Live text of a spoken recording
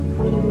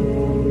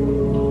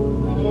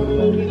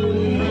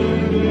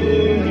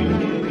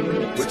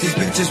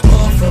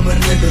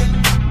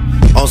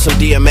some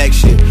DMX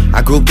shit.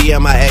 I group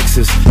DM my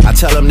exes. I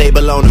tell them they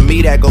belong to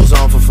me, that goes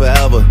on for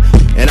forever.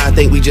 And I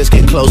think we just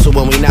get closer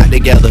when we not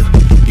together.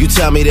 You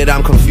tell me that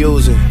I'm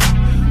confusing.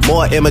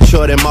 More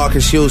immature than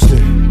Marcus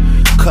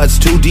Houston. Cuts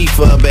too deep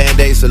for a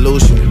Band-Aid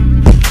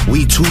solution.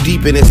 We too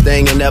deep in this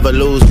thing and never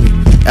lose me.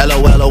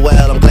 LOL,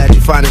 I'm glad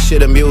you find this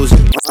shit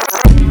amusing.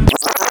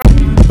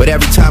 But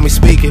every time we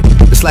speak it,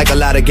 it's like a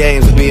lot of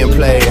games are being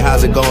played.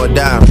 How's it going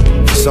down?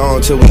 It's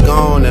on till we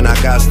gone, and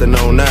I got to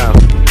know now.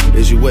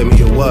 Is you with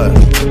me or what?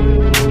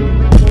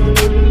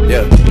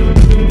 Yeah.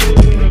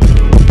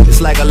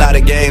 It's like a lot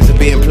of games are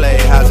being played.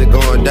 How's it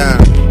going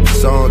down?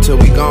 It's on till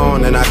we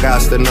gone, and I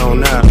got to know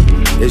now.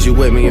 Is you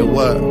with me or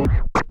what?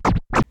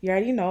 You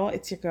already know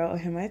it's your girl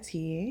Ohima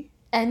T.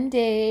 And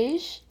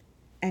Dej.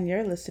 And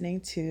you're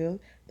listening to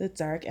the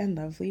Dark and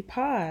Lovely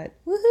Pod.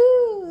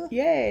 Woohoo!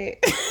 Yay!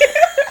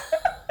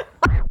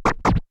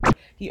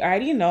 You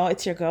already know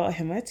it's your girl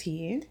Ohima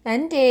T.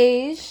 And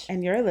Dej.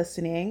 And you're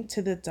listening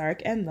to the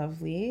Dark and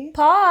Lovely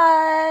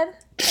Pod.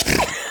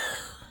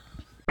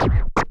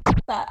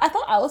 I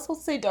thought I was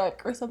supposed to say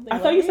dark or something. I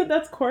thought you said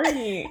that's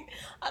corny.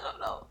 I don't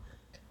know.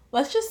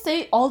 Let's just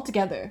say it all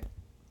together.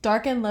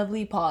 Dark and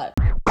Lovely Pod.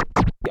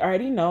 You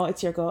already know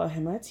it's your girl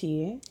Ohima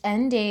T.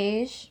 And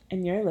Dej.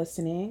 And you're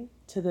listening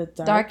to the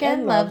Dark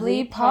and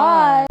Lovely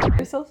Pod.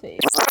 You're so fake.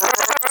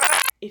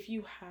 If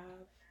you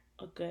have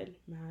a good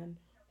man,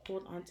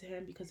 hold on to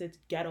him because it's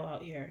ghetto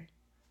out here.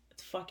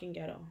 It's fucking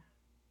ghetto.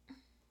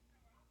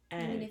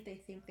 And even if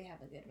they think they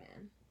have a good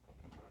man.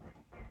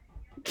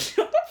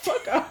 Shut the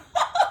fuck up.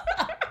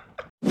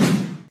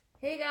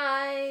 Hey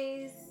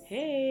guys.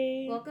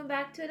 Hey. Welcome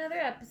back to another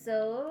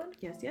episode.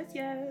 Yes.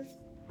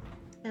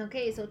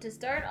 Okay, so to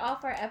start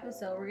off our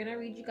episode, we're going to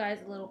read you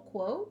guys a little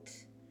quote.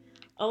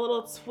 A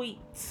little tweet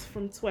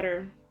from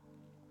Twitter.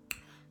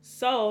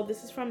 So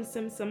this is from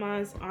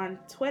Simsimas on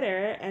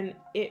Twitter, and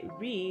it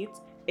reads,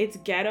 "It's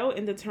ghetto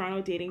in the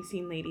Toronto dating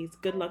scene, ladies.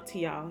 Good luck to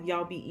y'all.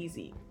 Y'all be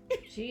easy."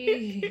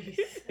 Jeez.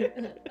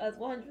 That's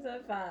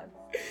 100% fact.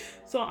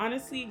 So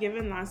honestly,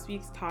 given last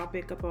week's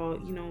topic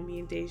about, me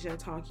and Deja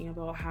talking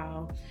about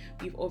how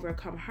we've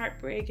overcome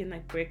heartbreak and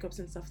like breakups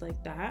and stuff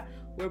like that,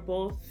 we're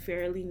both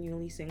fairly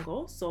newly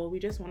single. So we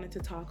just wanted to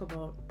talk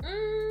about...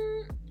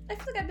 I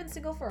feel like I've been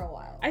single for a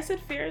while. I said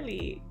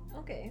fairly.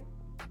 Okay.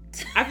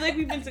 I feel like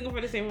we've been single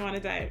for the same amount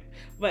of time.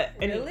 But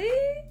really?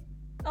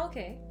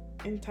 Okay.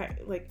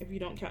 Like if you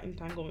don't count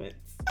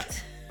entanglements.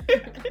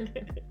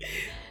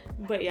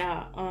 But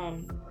yeah,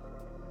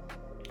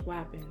 what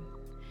happened?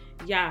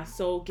 Yeah,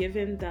 so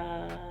given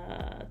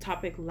the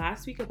topic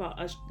last week about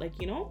us, like,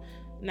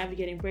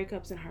 navigating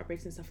breakups and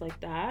heartbreaks and stuff like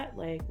that,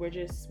 like we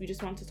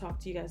just want to talk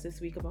to you guys this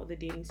week about the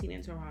dating scene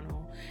in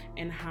Toronto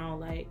and how,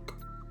 like,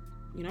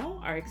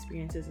 our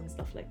experiences and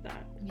stuff like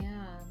that.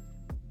 Yeah.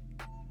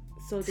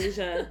 So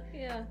Deja,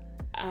 yeah.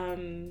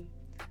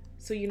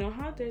 So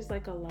how there's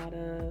like a lot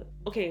of,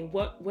 okay,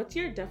 what's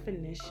your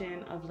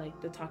definition of like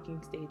the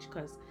talking stage?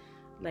 Because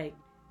like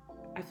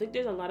I feel like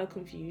there's a lot of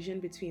confusion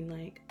between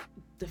like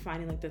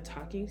defining like the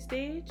talking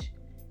stage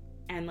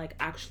and like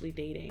actually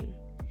dating.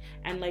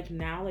 And like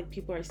now like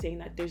people are saying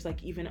that there's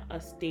like even a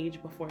stage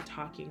before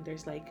talking.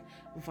 There's like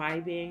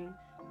vibing,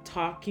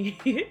 talking.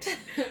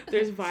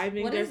 There's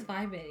vibing. What is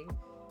vibing?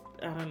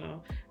 I don't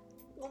know.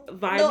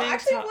 Vibing. No,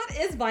 actually, what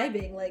is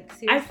vibing? Like,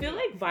 seriously. I feel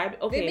like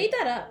vibe. Okay. They made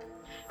that up.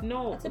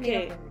 No, that's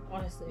okay. Word,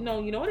 honestly.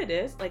 No, you know what it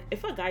is? Like,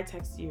 if a guy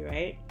texts you,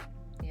 right?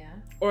 Yeah.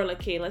 Or like,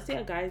 okay, let's say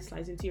a guy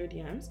slides into your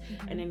DMs,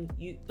 and then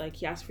you like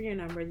he asks for your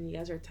number, and you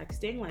guys are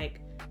texting.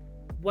 Like,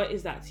 what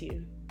is that to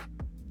you?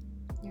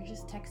 You're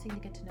just texting to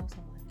get to know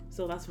someone.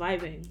 So that's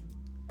vibing.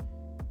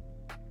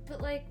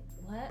 But like,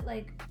 what?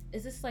 Like,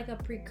 is this like a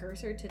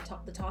precursor to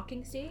the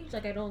talking stage?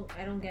 Like, I don't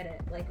get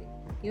it. Like,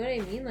 you know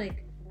what I mean?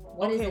 Like,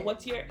 what is it?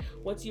 What's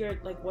your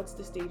like? What's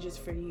the stages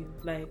for you?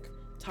 Like,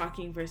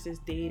 talking versus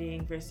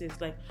dating versus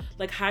like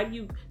how do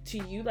you, to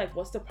you, like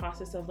what's the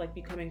process of like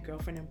becoming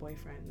girlfriend and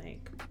boyfriend?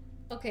 Like,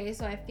 okay,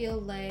 so I feel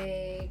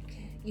like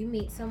you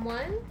meet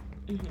someone,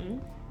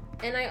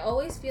 and I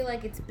always feel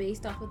like it's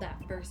based off of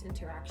that first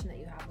interaction that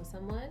you have with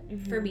someone.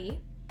 For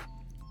me,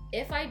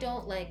 if I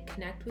don't like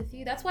connect with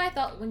you, that's why I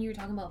thought when you were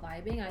talking about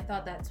vibing, I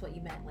thought that's what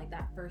you meant, like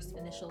that first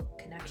initial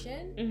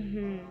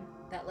connection.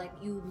 That like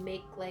you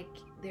make like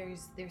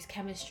there's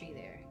chemistry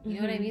there. You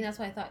know what I mean? That's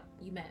why I thought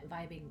you meant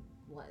vibing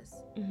was,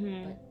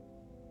 but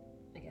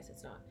I guess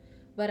it's not.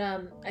 But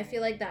I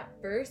feel like that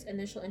first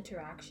initial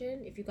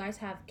interaction, if you guys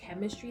have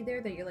chemistry there,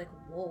 that you're like,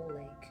 whoa,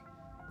 like,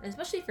 and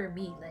especially for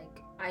me,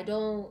 like I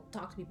don't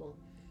talk to people,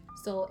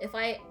 so if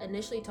I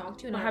initially talk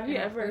to you, and have you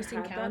ever first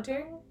had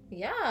encounter, that,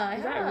 yeah, I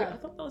have. I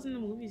thought that was in the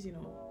movies,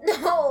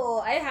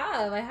 No, I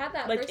had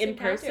that like first in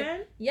encounter.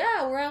 person.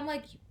 Yeah, where I'm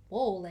like,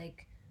 whoa,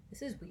 like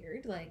this is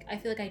weird. Like I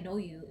feel like I know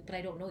you, but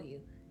I don't know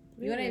you.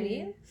 You know what I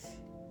mean?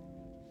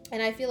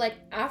 And I feel like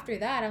after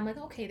that, I'm like,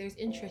 okay, there's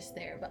interest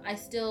there, but I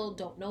still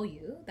don't know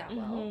you that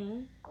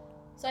well.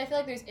 So I feel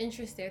like there's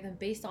interest there. Then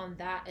based on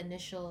that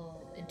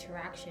initial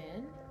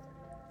interaction,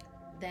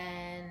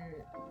 then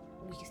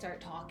we can start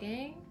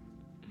talking.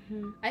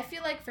 I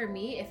feel like for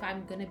me, if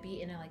I'm gonna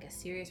be in a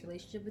serious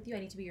relationship with you, I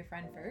need to be your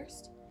friend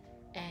first,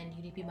 and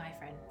you need to be my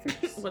friend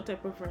first. What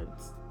type of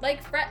friends?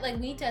 Like we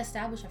need to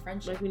establish a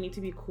friendship. Like we need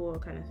to be cool,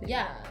 kind of thing.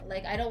 Yeah,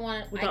 like I don't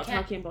want without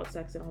talking about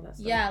sex and all that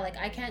stuff. Yeah, like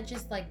I can't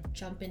just like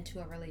jump into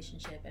a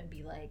relationship and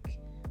be like,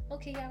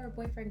 okay, yeah, we're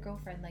boyfriend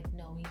girlfriend. Like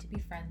no, we need to be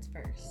friends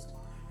first.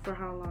 For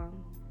how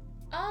long?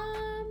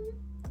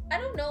 I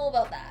don't know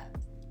about that.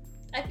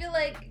 I feel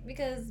like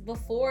because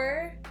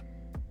before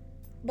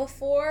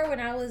when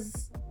I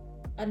was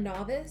a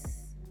novice,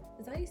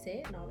 is that how you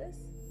say it? Novice?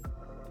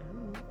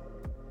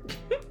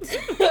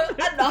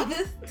 A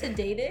novice to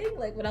dating,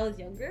 like when I was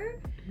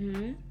younger.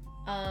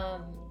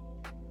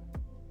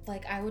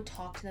 Like I would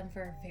talk to them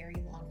for a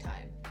very long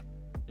time.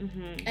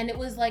 And it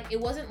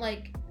wasn't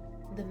like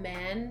the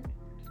man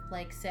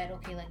like said,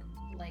 okay,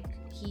 like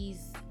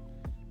he's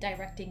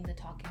directing the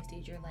talking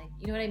stage, or like,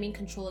 you know what I mean,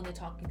 controlling the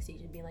talking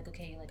stage and being like,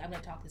 okay, like I'm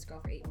gonna talk to this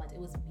girl for 8 months. It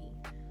was me.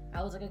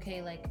 I was like,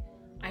 okay, like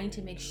I need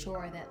to make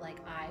sure that like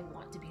I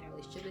want to be in a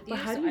relationship with you. But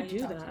how do you do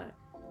that?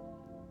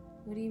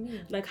 What do you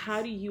mean? Like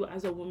how do you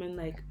as a woman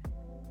like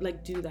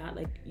do that?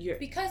 Like you're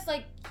because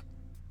like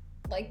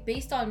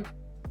based on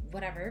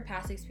whatever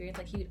past experience,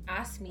 like he would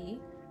ask me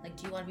like,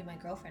 do you want to be my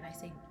girlfriend? I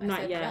said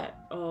not yet.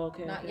 No. Oh,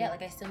 okay. Not yet.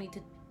 Like I still need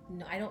to.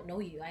 No, I don't know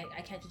you.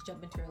 I can't just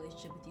jump into a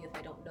relationship with you if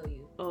I don't know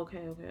you.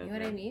 Okay. You know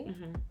what I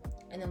mean?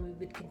 And then we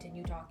would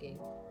continue talking.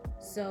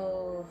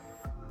 So,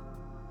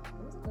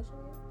 what was the question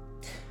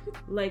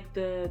again? Like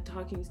the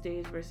talking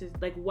stage versus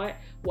like what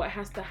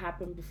has to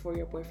happen before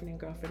your boyfriend and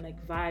girlfriend,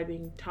 like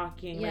vibing,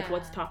 talking, like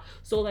what's talk.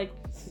 So like,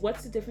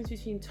 what's the difference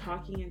between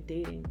talking and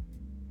dating?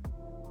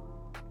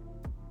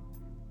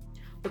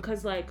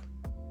 Because like,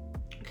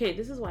 okay,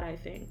 this is what I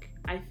think.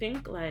 I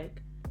think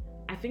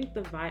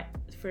the vibe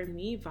for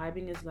me,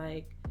 vibing is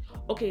like,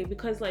 okay,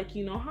 because like,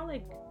 you know how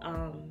like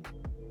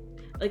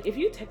if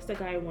you text a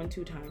guy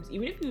 1-2 times,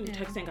 even if you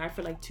text a guy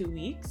for like 2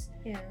 weeks,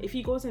 if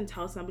he goes and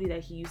tells somebody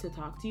that he used to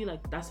talk to you,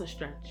 like that's a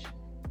stretch.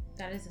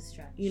 That is a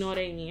stretch. You know what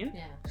I mean?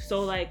 Yeah.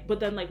 So like, but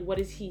then like, what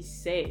does he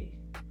say?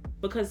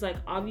 Because like,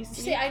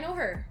 obviously. See, I know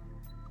her.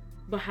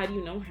 But how do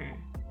you know her?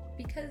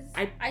 Because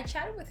I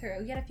chatted with her.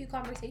 We had a few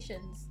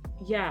conversations.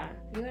 Yeah.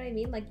 You know what I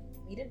mean? Like,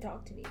 you didn't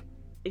talk to me.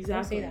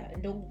 Exactly. Don't say that,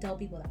 and don't tell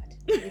people that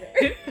either.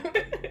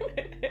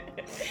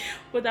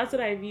 But that's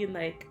what I mean.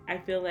 Like, I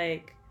feel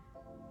like,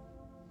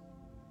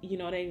 you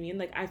know what I mean?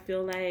 Like, I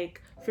feel like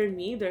for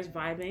me, there's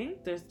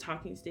vibing, there's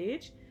talking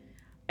stage,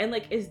 and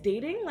like, is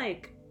dating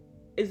like,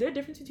 is there a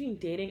difference between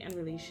dating and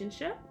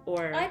relationship,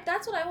 or?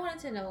 That's what I wanted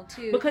to know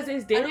too. Because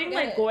is dating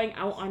like going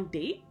out on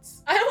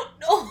dates? I don't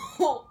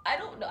know.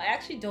 I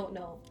actually don't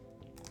know.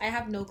 I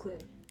have no clue.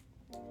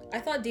 I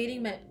thought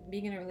dating meant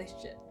being in a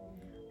relationship.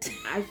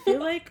 I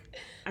feel like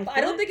I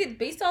don't think it's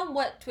based on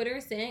what Twitter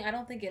is saying. I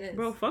don't think it is.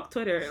 Bro, fuck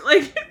Twitter.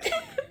 Like,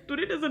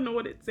 Twitter doesn't know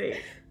what it's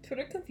saying.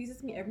 Twitter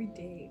confuses me every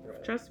day,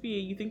 bro. Trust me,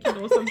 you think you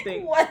know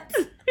something. What?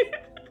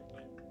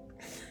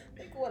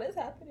 Like, what is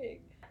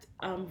happening?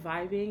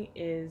 Vibing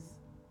is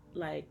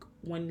like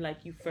when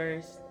like you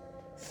first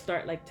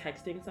start like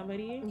texting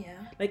somebody. Yeah.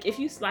 Like if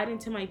you slide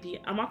into my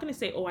DM, I'm not gonna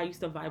say, oh, I used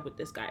to vibe with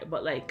this guy,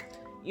 but like,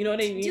 you know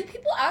what I mean? Do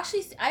people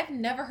actually? I've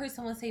never heard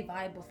someone say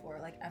vibe before,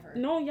 like ever.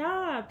 No,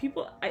 yeah,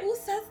 people. Who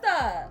says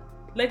that?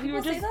 Like we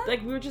were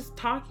just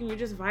talking, we were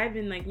just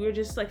vibing, like we were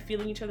just like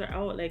feeling each other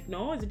out. Like,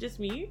 no, is it just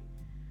me?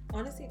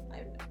 Honestly,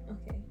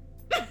 okay.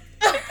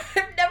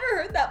 I've never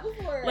heard that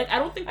before. Like I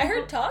don't think I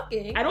heard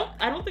talking. I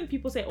don't think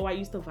people say, oh, I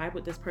used to vibe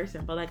with this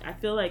person, but like I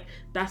feel like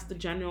that's the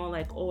general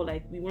like, oh,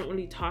 like we weren't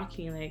really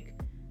talking, like.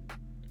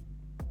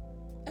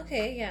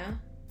 Okay, yeah.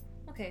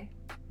 Okay.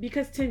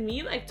 Because to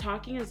me, like,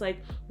 talking is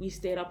like we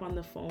stayed up on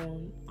the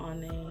phone all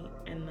night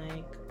and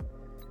like.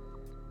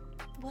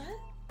 What?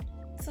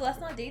 So that's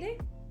not dating?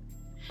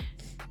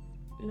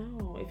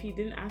 No, if he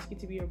didn't ask you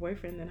to be your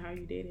boyfriend, then how are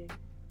you dating?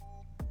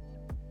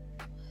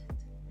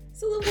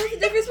 So then what's the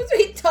difference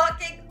between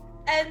talking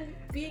and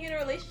being in a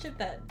relationship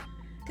then?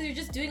 Because you're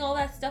just doing all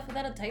that stuff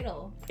without a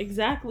title.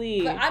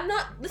 Exactly. But I'm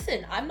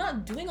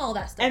not doing all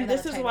that stuff. And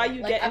this is why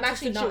you get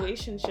into Not.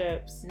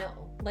 situationships.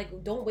 No,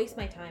 like don't waste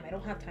my time. I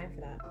don't have time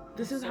for that.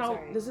 This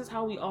is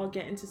how we all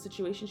get into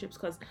situationships,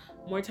 because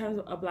more times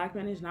a black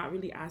man is not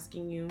really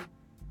asking you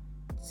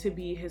to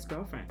be his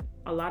girlfriend.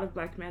 A lot of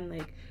black men,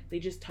 like, they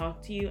just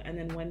talk to you and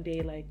then one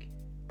day, like,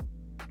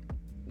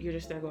 you're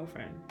just their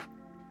girlfriend.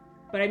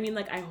 But I mean,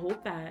 like, I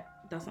hope that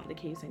that's not the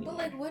case anymore.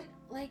 But like, what,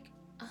 like,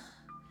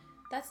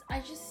 that's,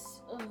 I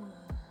just,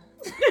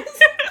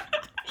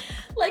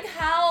 like,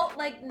 how,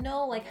 like,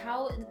 no, like,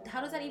 how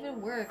does that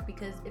even work?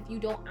 Because if you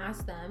don't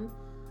ask them,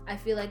 I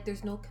feel like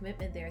there's no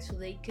commitment there, so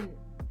they can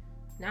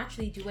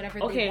naturally do whatever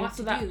they want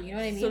to do. You know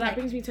what I mean? So that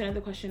brings me to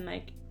another question.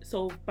 Like,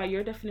 so by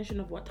your definition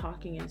of what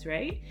talking is,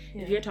 right?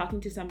 Yeah. If you're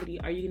talking to somebody,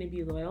 are you going to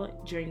be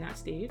loyal during that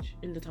stage,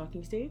 in the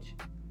talking stage?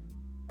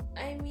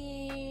 I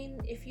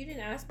mean, if you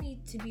didn't ask me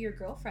to be your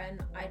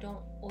girlfriend, I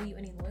don't owe you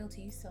any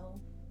loyalty, so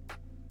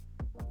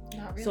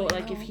not really. So,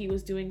 like, if he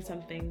was doing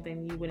something,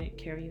 then you wouldn't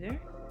care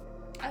either?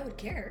 I would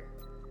care.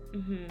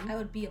 I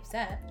would be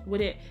upset.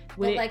 Would it?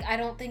 Like, I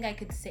don't think I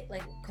could say,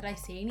 like, could I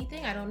say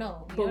anything? I don't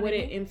know. But would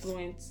it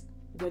influence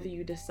whether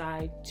you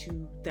decide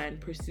to then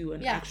pursue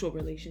an actual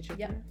relationship?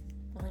 Yeah,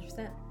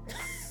 100%.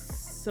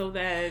 So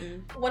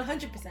then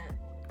 100%.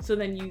 So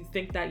then you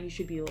think that you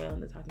should be loyal in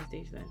the talking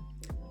stage then?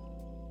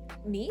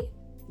 Me?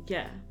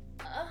 Yeah.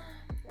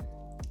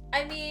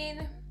 I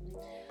mean,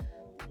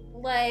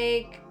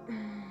 like,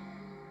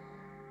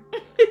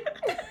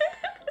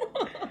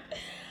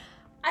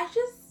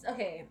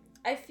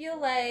 I feel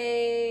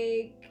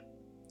like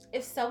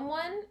if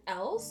someone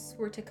else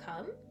were to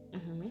come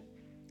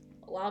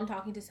while I'm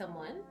talking to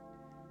someone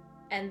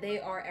and they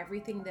are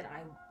everything that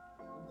I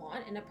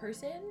want in a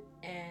person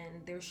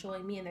and they're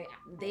showing me and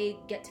they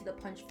get to the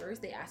punch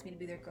first, they ask me to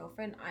be their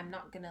girlfriend, I'm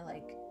not gonna,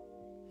 like,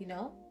 you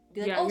know,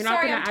 be like, yeah, oh, you're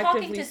sorry, not I'm gonna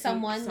talking to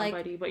somebody,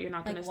 like, but you're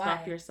not gonna like,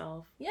 stop why?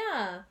 yourself.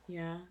 Yeah.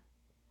 Yeah.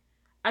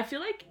 I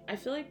feel like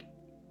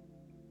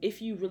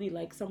if you really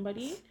like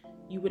somebody,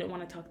 you wouldn't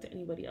want to talk to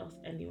anybody else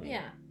anyway.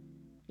 Yeah.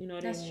 You know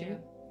what I mean? That's true.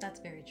 That's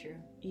very true.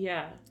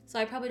 Yeah. So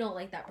I probably don't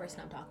like that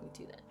person I'm talking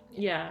to then.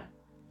 Yeah.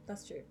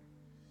 That's true.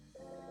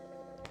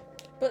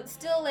 But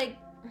still, like,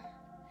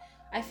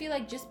 I feel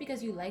like just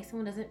because you like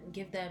someone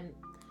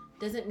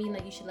doesn't mean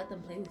like you should let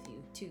them play with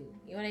you too.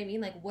 You know what I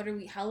mean? Like,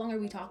 how long are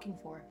we talking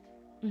for?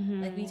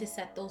 Like, we need to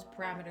set those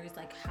parameters.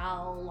 Like,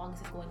 how long is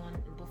this going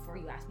on before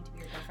you ask me to be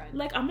your girlfriend?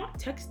 Like, I'm not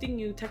texting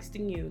you.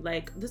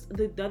 Like,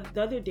 the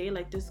other day,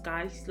 like, this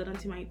guy, he slid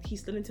into my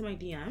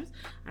DMs,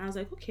 and I was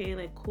like, okay,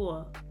 like,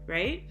 cool,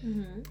 right?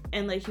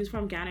 And like, he was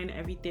from Ghana and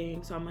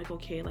everything, so I'm like,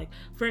 okay, like,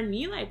 for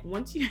me, like,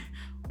 once you,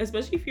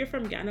 especially if you're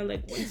from Ghana,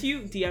 like, once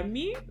you DM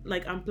me,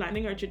 like, I'm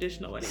planning our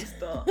traditional wedding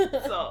still.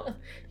 So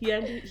he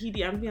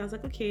DM'd me. I was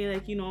like, okay,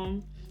 like, you know,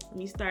 let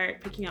me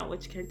start picking out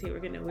which kente we're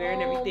gonna wear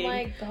and everything. Oh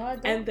my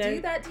god, don't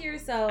do that to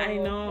yourself. I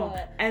know.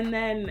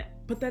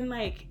 But then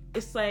like,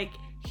 it's like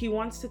he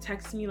wants to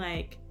text me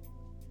like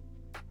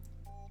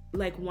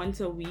once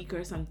a week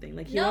or something.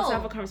 Like, he wants to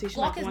have a conversation.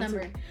 Block like his once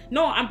number.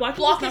 No, I'm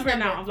blocking his number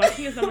now. I'm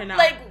blocking his number now.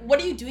 Like,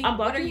 what are you doing? I'm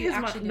blocking his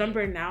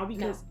number now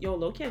because yo,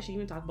 low-key, I should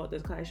even talk about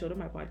this because I showed him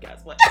my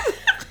podcast. But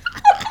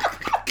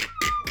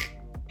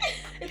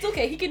it's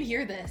okay, he can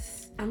hear this.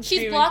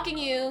 She's blocking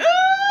you.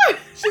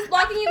 She's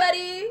blocking you,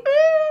 buddy.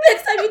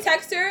 Next time you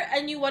text her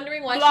and you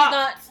wondering why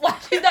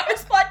she's not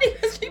responding,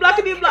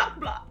 blocking me,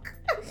 block.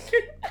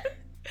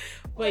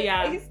 But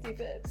yeah, he's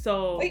stupid.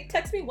 So wait,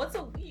 text me once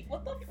a week.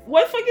 What the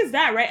fuck is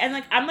that, right? And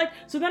like, I'm like,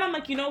 so then I'm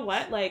like, you know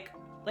what? Like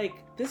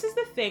this is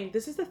the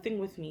thing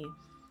with me.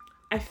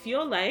 I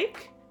feel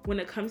like when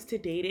it comes to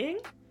dating,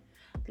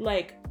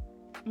 like,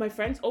 my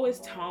friends always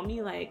tell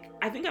me, like,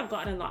 I think I've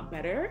gotten a lot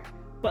better,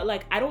 but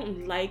like, I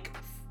don't like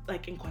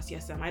in Kwasi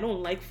SM, I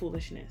don't like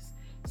foolishness.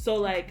 So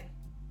like,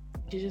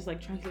 you just like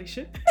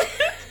translation.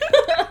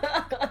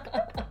 I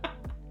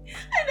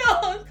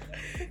know.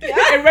 Yeah,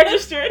 I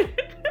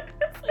registered.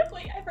 Like,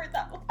 wait, I've heard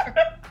that before.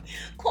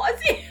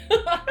 Kwasi.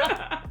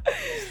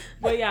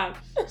 But yeah,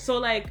 so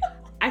like,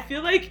 I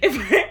feel like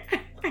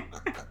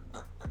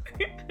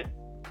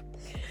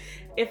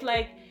if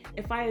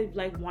I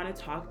like want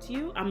to talk to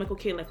you, I'm like,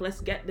 okay, like,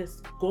 let's get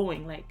this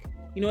going, like,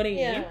 you know what I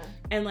mean?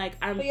 And like,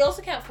 but you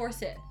also can't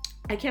force it.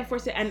 I can't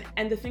force it,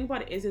 and the thing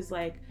about it is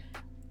like,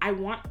 I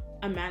want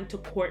a man to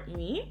court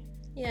me.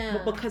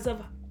 Yeah. But because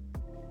of,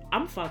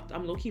 I'm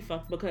low-key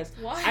fucked because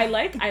why? I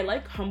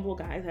like humble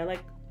guys. I like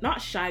not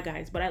shy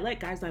guys, but I like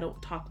guys that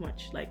don't talk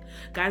much. Like,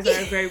 guys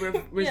that are very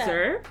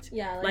reserved.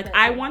 Yeah. Like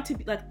I want to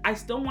be like, I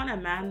still want a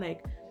man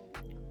like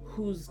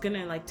who's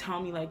gonna like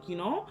tell me, like, you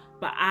know,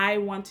 but I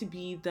want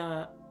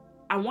a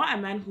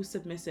man who's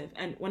submissive.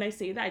 And when I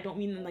say that, I don't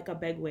mean in like a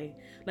beg way.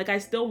 Like, I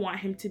still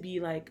want him to be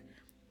like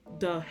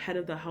the head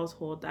of the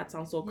household. That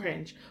sounds so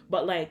cringe,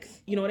 but like,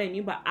 you know what I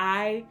mean? But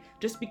I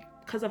just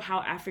because of how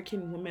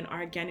African women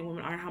are, Ghanaian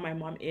women are, how my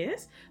mom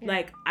is,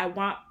 like, I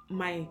want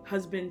my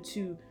husband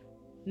to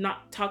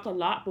not talk a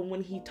lot, but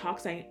when he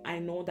talks, I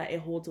know that it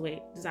holds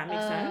weight. Does that make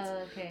sense?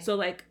 Okay. So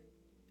like,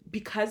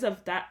 because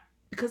of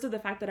the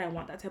fact that I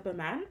want that type of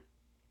man,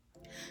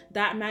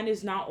 that man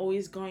is not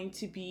always going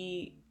to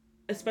be,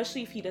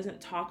 especially if he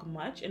doesn't talk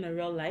much in a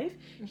real life,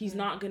 he's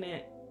not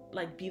gonna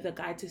like be the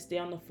guy to stay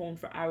on the phone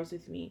for hours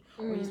with me,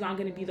 or he's not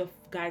gonna be the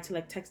guy to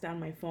like text down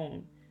my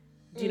phone.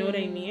 Do you know what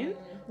I mean?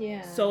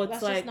 Yeah. So it's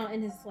that's like, just not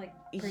in his like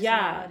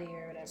personality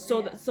or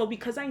whatever. So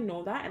because I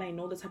know that, and I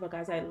know the type of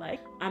guys I like,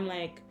 I'm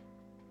like,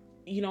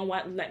 you know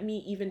what? Let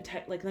me even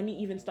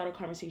start a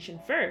conversation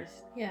first.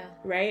 Yeah.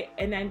 Right.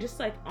 And then just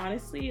like,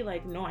 honestly,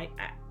 like, no, I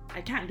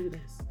can't do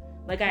this.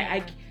 Like,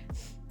 I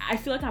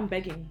feel like I'm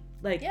begging.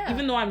 Like,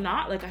 even though I'm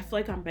not, like, I feel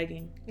like I'm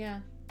begging.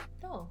 Yeah.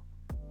 No.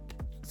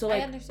 So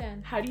like, I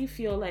understand. How do you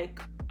feel like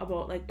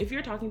about like, if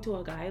you're talking to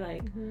a guy,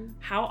 like,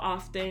 how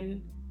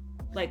often,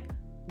 like,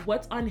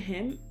 what's on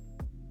him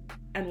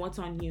and what's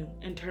on you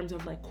in terms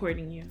of like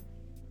courting you?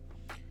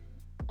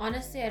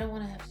 Honestly, I don't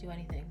want to have to do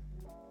anything.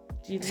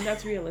 Do you think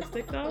that's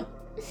realistic though?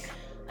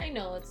 I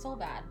know it's so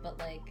bad, but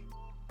like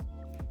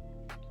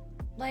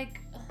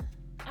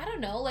I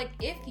don't know, like,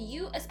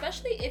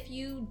 especially if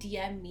you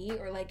DM me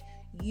or like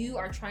you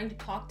are trying to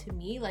talk to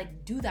me,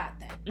 like, do that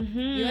then. Mm-hmm.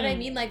 You know what I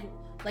mean?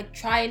 Like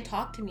try and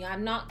talk to me.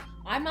 I'm not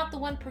the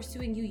one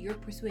pursuing you. You're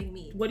pursuing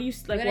me. What do you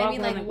like? You know what I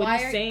mean? Like, what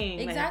are you saying?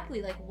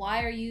 Exactly. Like,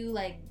 why are you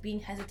like being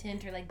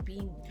hesitant or like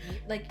being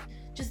like,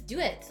 just do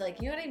it.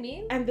 Like, you know what I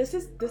mean? And this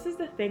is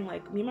the thing.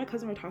 Like, me and my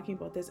cousin were talking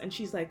about this, and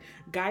she's like,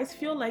 guys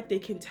feel like they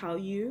can tell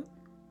you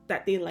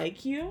that they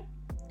like you,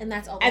 and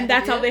that's all.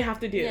 All they have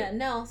to do. Yeah.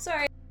 No.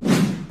 Sorry.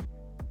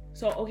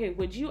 So, okay,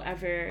 would you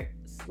ever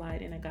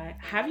slide in a guy?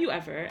 Have you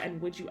ever? And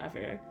would you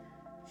ever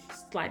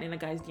slide in a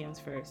guy's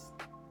DMs first?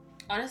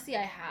 Honestly,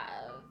 I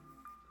have,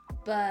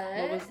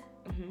 but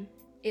mm-hmm.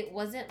 It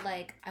wasn't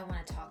like I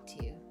want to talk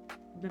to you.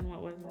 Then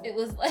what was it? It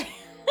was like,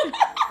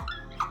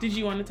 did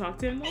you want to talk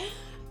to him though?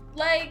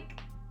 Like,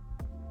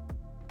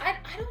 I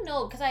don't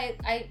know, because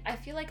I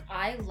feel like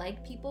I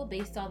like people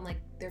based on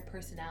like their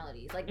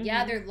personalities. Like,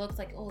 yeah, their looks,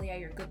 like, oh yeah,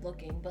 you're good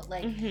looking, but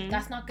like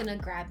that's not gonna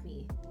grab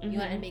me. You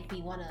know, and make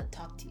me want to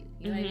talk to you.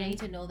 You know what I mean? I need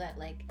to know that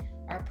like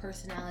our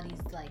personalities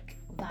like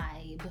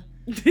vibe,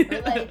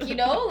 or like, you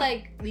know,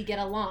 like we get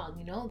along.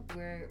 You know,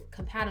 we're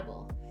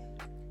compatible.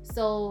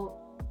 So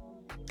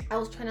I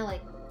was trying to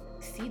like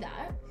see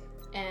that,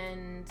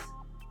 and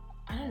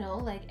I don't know,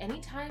 like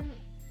anytime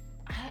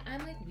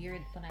I'm like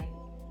weird when I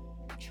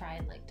try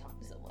and like talk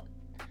to someone,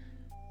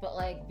 but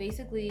like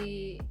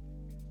basically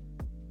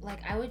like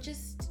I would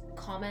just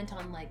comment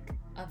on like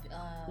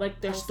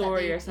like their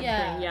story or something.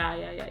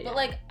 Yeah. But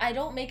like I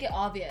don't make it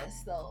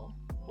obvious though.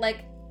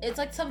 Like it's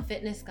like some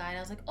fitness guy, and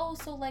I was like, oh,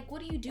 so like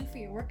what do you do for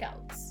your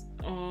workouts?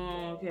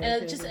 Oh, okay.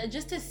 And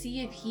just to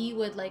see if he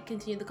would like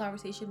continue the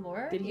conversation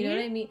more. Did he? You know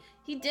what I mean?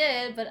 He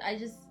did, but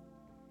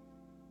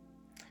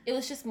it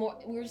was just more,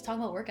 we were just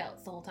talking about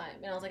workouts the whole time,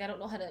 and I was like, I don't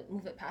know how to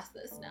move it past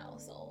this now,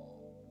 so.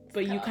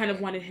 But you kind of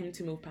wanted him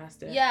to move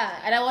past it.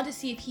 Yeah, and I want to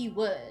see if he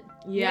would.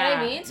 You know what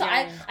I mean? So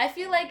yeah. I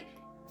feel like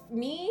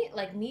me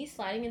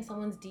sliding in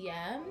someone's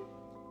DM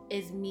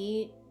is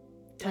me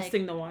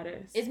testing the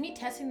waters. It's me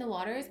testing the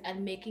waters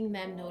and making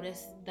them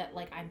notice that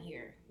like I'm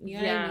here. You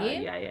know what I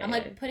mean? Yeah. I'm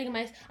like putting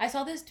I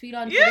saw this tweet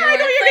on Twitter. Yeah, I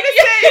know you're gonna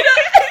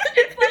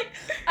say. It's like,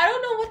 I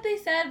don't know what they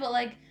said, but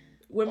like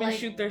women like,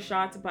 shoot their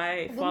shots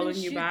by following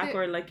you back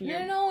or like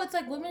no, it's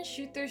like women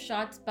shoot their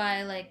shots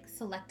by like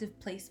selective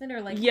placement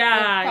or like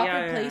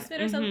proper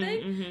placement or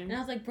something. And I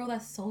was like, bro,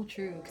 that's so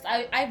true, because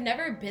I've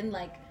never been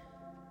like,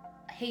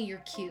 hey, you're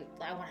cute,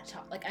 I want to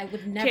talk. Like I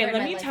would never. Okay,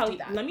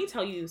 let me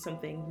tell you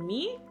something.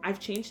 Me, I've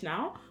changed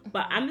now,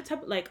 but I'm the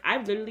type like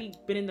I've literally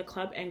been in the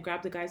club and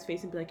grabbed the guy's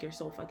face and be like, you're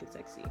so fucking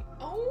sexy.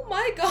 Oh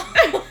my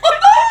god.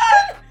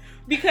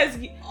 Because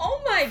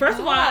first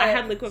of all, I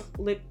had liquid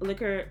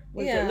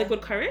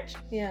courage.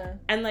 Yeah.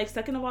 And like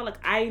second of all, like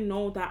I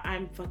know that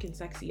I'm fucking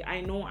sexy.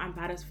 I know I'm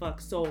bad as fuck.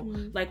 So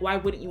like why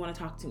wouldn't you want to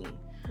talk to me?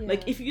 Yeah.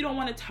 Like if you don't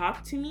want to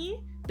talk to me,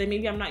 then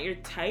maybe I'm not your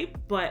type,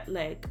 but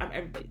like I'm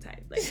everybody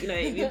type. Like, you know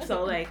what I mean?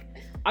 So like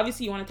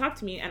obviously you want to talk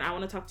to me and I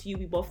want to talk to you.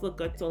 We both look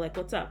good. So like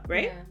what's up,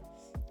 right? Yeah.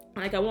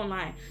 Like I won't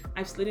lie.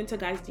 I've slid into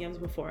guys' DMs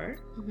before.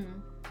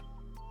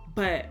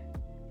 But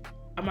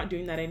I'm not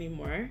doing that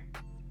anymore.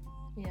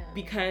 Yeah.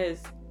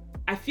 Because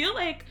I feel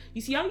like,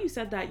 you see how you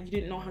said that you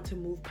didn't know how to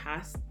move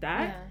past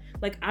that? Yeah.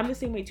 Like, I'm the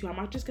same way too. I'm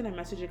not just gonna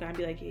message a guy and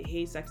be like,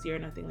 hey, sexy or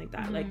nothing like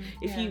that. Like,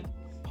 if he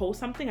posts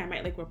something, I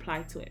might like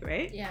reply to it,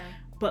 right? Yeah.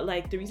 But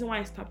like, the reason why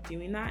I stopped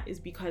doing that is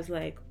because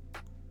like,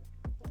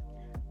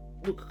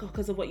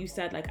 because of what you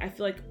said. Like, I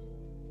feel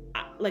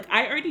like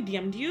I already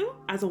DM'd you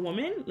as a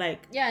woman.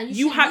 Like, yeah,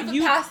 you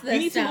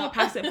need to move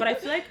past it. But I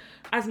feel like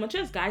as much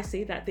as guys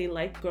say that they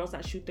like girls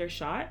that shoot their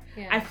shot,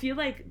 I feel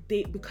like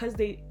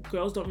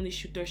girls don't really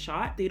shoot their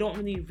shot. They don't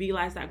really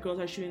realize that girls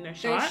are shooting their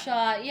shot.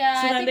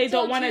 Yeah. So then they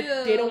don't want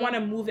to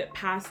move it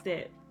past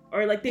it,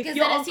 or like they because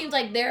feel then it seems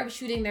like they're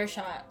shooting their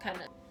shot, kind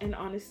of. And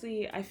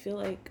honestly, I feel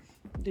like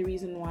the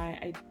reason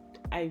why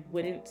I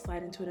wouldn't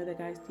slide into another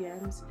guy's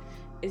DMs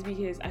is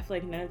because I feel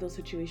like none of those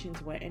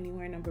situations went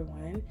anywhere, number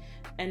one.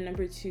 And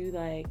number two,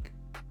 like,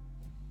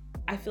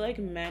 I feel like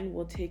men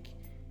will take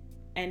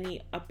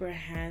any upper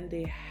hand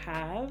they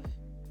have,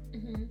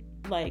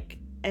 like,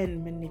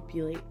 and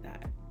manipulate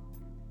that.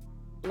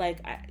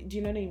 Like, do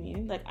you know what I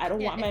mean? Like, I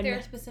don't want my... they're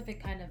a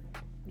specific kind of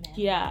man.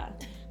 Yeah.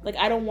 Like,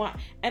 I don't want...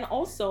 And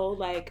also,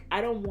 like, I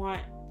don't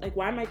want... Like,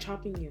 why am I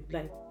chopping you?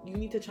 Like, you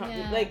need to chop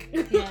me. Like,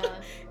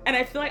 and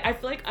I feel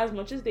like as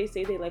much as they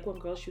say they like when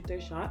girls shoot their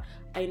shot,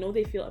 I know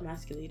they feel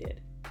emasculated.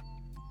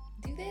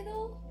 Do they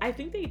though? I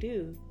think they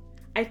do.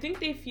 I think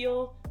they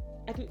feel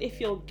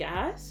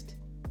gassed.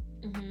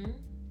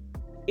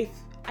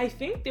 I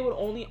think they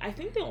only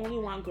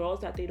want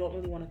girls that they don't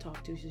really want to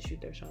talk to shoot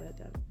their shot at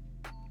them.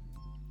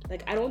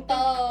 Like, I don't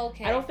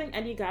think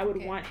any guy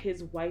would want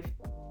his wife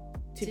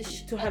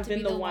to have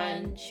been the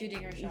one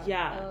shooting her shot.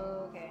 Yeah.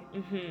 Oh, okay.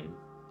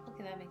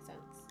 Okay, that makes sense.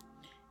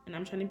 And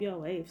I'm trying to be a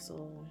wife,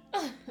 so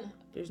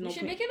there's no. We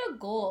should make it a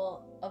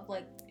goal of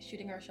like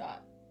shooting our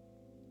shot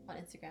on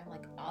Instagram.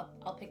 Like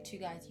I'll pick 2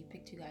 guys, you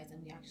pick 2 guys,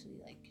 and we actually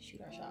like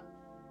shoot our shot.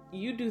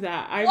 You do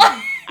that.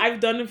 I've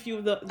done a few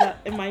of that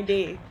in my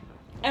day.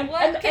 And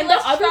what? okay,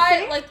 let's the other try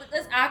thing, like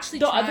let's actually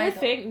the try.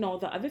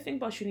 other thing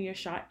about shooting your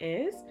shot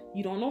is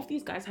you don't know if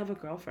these guys have a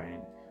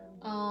girlfriend.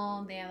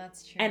 Oh, yeah,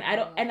 that's true. And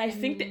I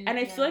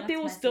feel like they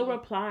will still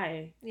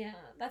reply. Yeah,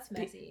 that's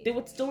messy. They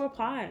would still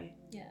reply.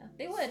 Yeah,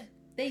 they would.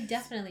 They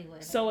definitely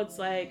would. So it's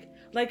like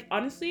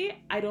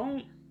honestly, I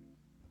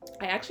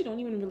actually don't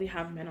even really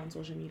have men on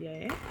social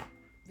media, eh?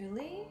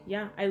 Really?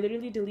 Yeah, I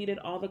literally deleted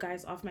all the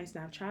guys off my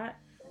Snapchat.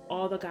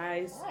 All the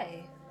guys.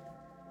 Why?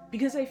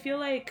 Because I feel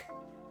like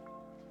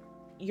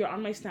you're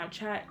on my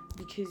Snapchat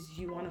because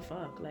you want to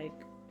fuck, like.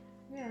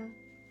 Yeah.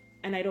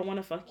 And I don't want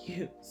to fuck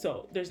you,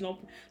 so there's no,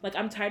 like,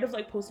 I'm tired of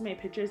like posting my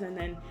pictures and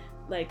then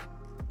like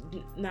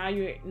now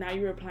you're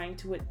replying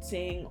to it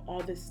saying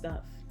all this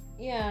stuff.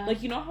 Yeah.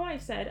 Like, you know how I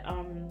said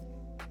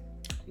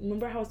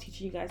remember how I was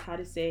teaching you guys how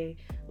to say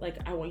like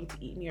I want you to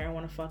eat me or I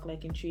want to fuck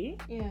like in Tree?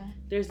 Yeah.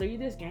 There's literally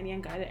this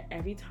Ghanaian guy that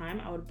every time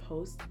I would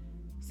post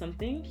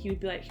something, he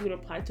would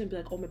reply to and be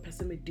like, oh, my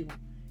person me do,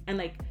 and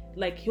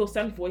like he'll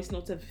send voice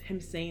notes of him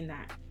saying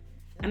that.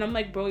 And I'm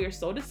like, bro, you're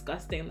so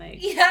disgusting. Like,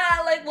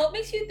 yeah, like, what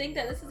makes you think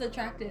that this is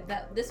attractive?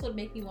 That this would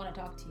make me want to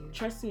talk to you?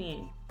 Trust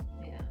me.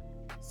 Yeah.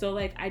 So,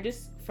 like, I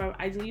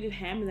deleted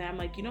him, and then I'm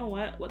like, you know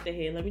what? What the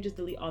hell? Let me just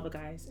delete all the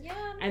guys. Yeah.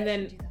 And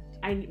then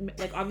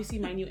obviously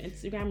my new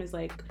Instagram is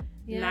like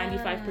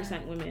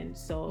 95% women.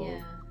 So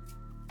yeah.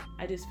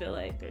 I just feel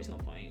like there's no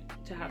point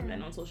to have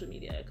men on social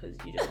media because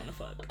you just want to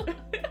fuck.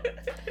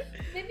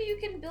 Maybe you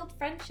can build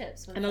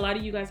friendships with them. A lot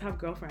of you guys have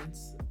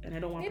girlfriends, and I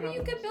don't want problems.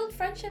 You could build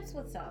friendships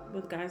with some.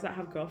 With guys that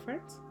have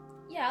girlfriends?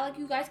 Yeah, like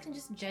you guys can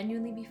just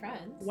genuinely be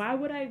friends. Why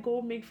would I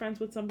go make friends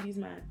with somebody's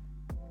man?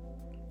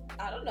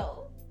 I don't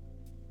know.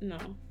 No.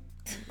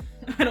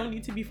 I don't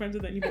need to be friends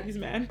with anybody's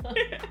man.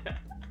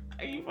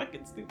 Are you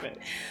fucking stupid?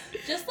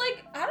 Just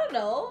like, I don't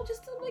know,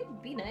 just to like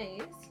be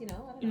nice, you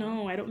know?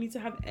 No, I don't need to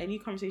have any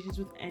conversations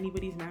with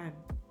anybody's man.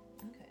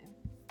 Okay.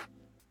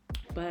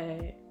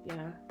 But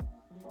yeah.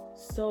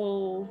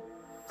 So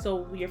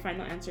your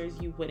final answer is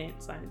you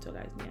wouldn't slide into a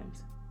guy's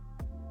DMs?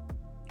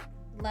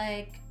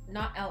 Like,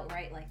 not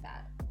outright like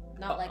that.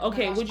 Not like,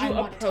 okay, oh my gosh, would you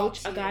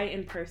approach a guy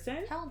in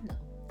person? Hell no.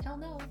 Hell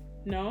no.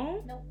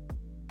 No? No.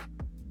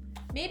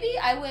 Maybe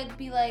I would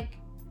be like,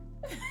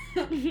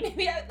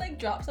 maybe I would like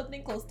drop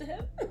something close to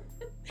him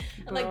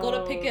and like go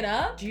to pick it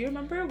up. Do you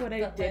remember what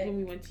I did when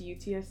we went to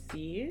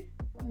UTSC?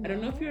 No. I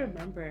don't know if you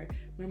remember.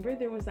 Remember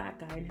there was that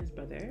guy and his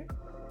brother?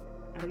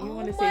 I don't even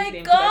want to say his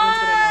name because everyone's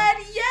gonna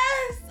know.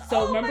 Yes!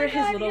 So remember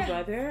his little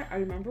brother? I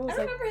remember I don't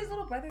remember his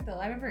little brother though.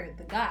 I remember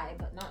the guy,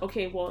 but not.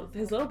 Okay, well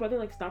his little brother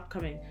like stopped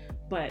coming,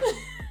 but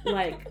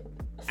like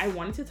I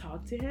wanted to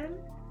talk to him.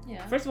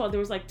 Yeah. First of all, there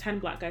was like 10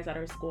 black guys at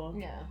our school.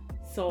 Yeah.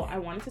 So I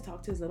wanted to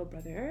talk to his little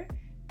brother,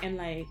 and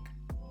like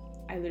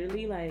I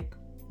literally like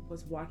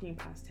was walking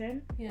past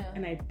him. Yeah.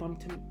 And I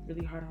bumped him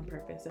really hard on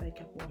purpose, and I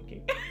kept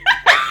walking.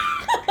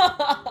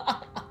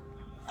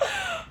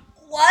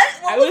 What?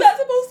 What was that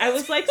supposed to I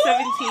was like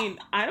 17.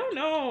 I don't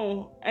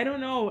know.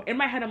 In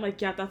my head, I'm like,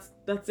 yeah,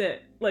 that's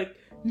it. Like,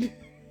 in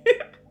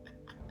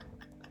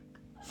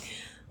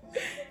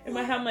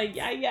my head, I'm like,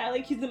 yeah,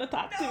 like he's gonna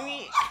talk to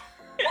me.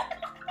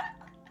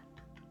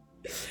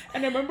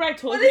 And I remember I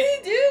told him. What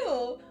did he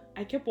do?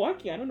 I kept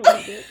walking. I don't know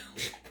what he did.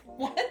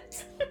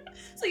 What?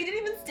 So you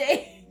didn't even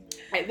stay?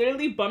 I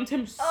literally bumped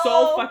him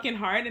so fucking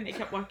hard, and I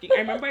kept walking. I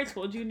remember I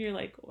told you, and you're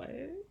like, what?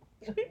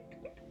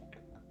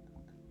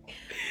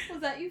 Was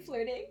that you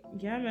flirting?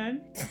 Yeah,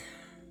 man.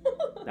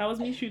 That was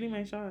me shooting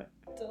my shot.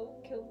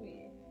 Don't kill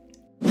me.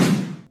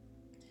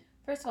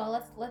 First of all,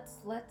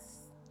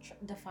 let's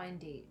define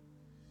date.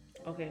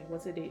 Okay,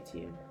 what's a date to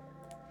you?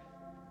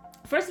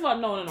 First of all,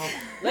 no.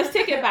 Let's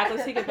take it back.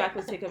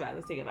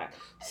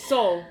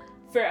 So,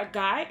 for a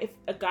guy, if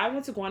a guy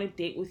wants to go on a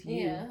date with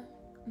you,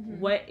 mm-hmm.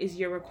 What is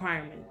your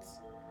requirements?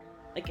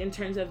 Like in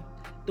terms of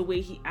the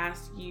way he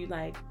asks you,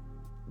 like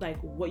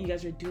what you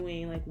guys are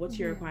doing, like what's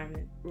your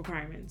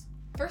requirements?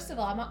 First of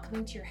all, I'm not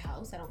coming to your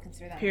house. I don't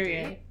consider that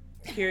Period.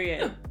 a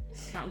Period.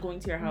 Not going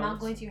to your house. Not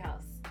going to your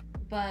house.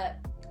 But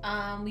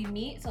we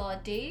meet. So a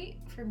date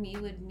for me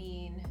would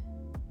mean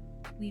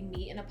we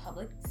meet in a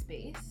public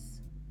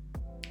space.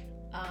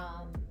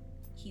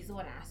 He's the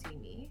one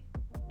asking me.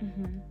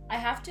 Mm-hmm. I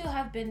have to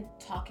have been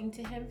talking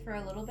to him for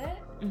a little bit,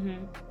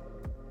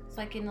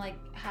 so I can like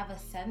have a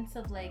sense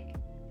of like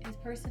his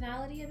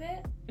personality a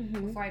bit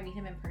before I meet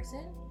him in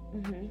person.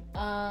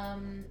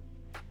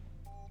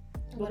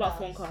 What about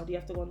phone call? Do you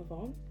have to go on the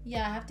phone?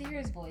 Yeah, I have to hear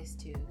his voice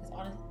too. Because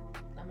honestly,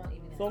 I'm not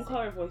even. Phone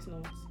call or voice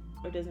notes?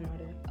 Or it doesn't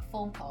matter? A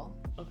phone call.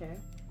 Okay.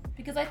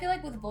 Because I feel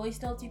like with voice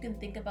notes, you can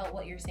think about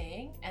what you're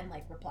saying and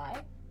like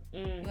reply.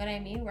 You know what I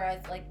mean?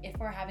 Whereas like if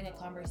we're having a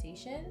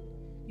conversation,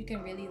 you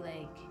can really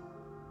like,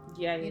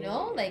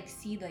 like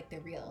see like the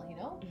real, you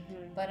know.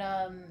 But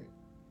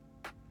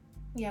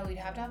yeah, we'd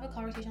have to have a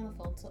conversation on the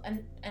phone. So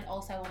and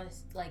also I want to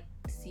like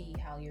see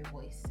how your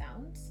voice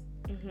sounds.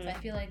 So I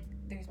feel like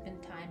there's been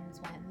times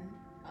when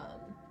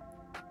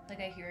like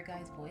I hear a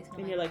guy's voice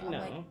and you're like, no.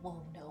 I'm like,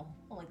 whoa, no.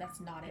 I'm like,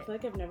 that's not it. I feel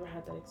like I've never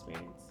had that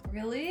experience.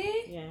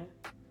 Really? Yeah.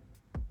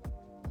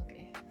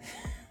 Okay.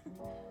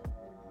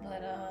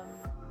 But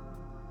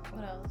what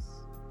What else?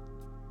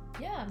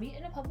 Yeah, meet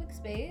in a public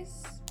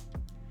space.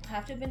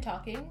 Have to have been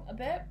talking a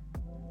bit.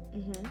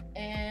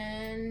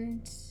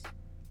 And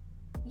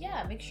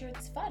yeah, make sure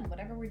it's fun.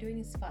 Whatever we're doing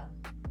is fun.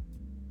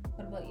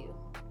 What about you?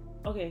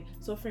 Okay,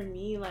 so for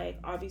me, like,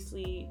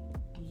 obviously,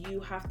 you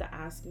have to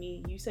ask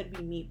me. You said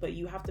we meet, but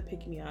you have to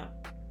pick me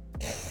up.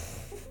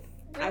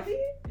 Really?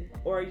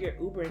 Or you're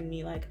Ubering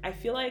me. Like, I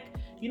feel like,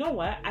 you know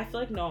what? I feel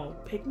like, no,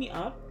 pick me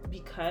up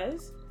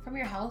because... From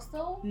your house,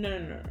 though?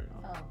 No.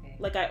 Oh, okay.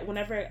 Like,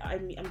 whenever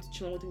I'm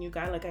chilling with a new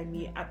guy, like, I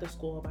meet at the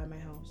school by my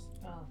house.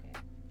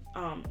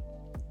 Oh, okay.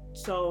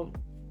 So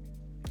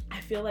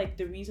I feel like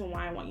the reason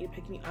why I want you to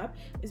pick me up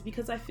is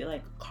because I feel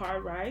like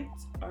car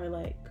rides are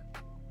like...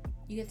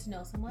 You get to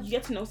know someone? You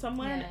get to know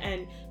someone,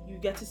 and you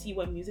get to see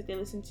what music they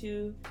listen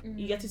to.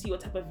 You get to see what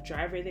type of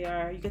driver they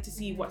are. You get to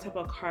see what type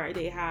of car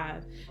they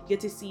have. You get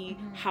to see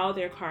how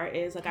their car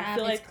is. Like, I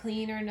feel like... it's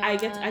clean or not.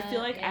 I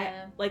feel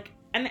like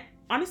and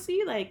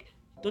honestly, like,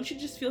 don't you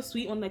just feel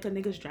sweet when, like, a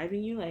nigga's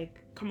driving you? Like,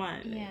 come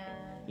on. Yeah.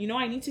 You know,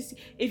 I need to see...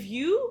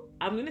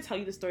 I'm going to tell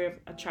you the story of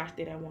a trash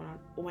date I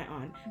went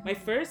on. My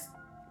first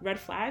red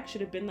flag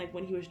should have been, like,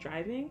 when he was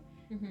driving.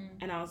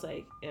 And I was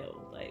like, ew,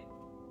 like...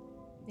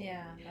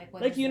 Yeah, like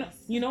what? Like, you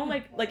know,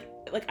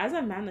 like as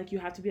a man, like, you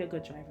have to be a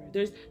good driver.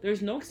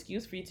 There's no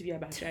excuse for you to be a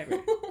bad driver.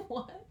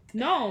 What?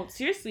 No,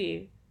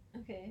 seriously.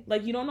 Okay.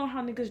 Like, you don't know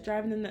how niggas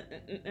driving in the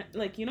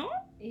like, you know?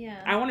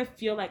 Yeah. I want to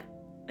feel like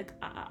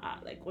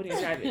when you're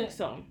driving.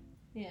 So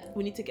yeah,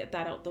 we need to get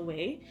that out the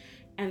way,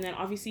 and then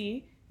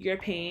obviously you're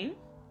paying.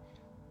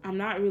 I'm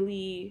not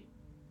really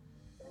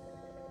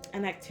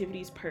an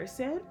activities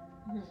person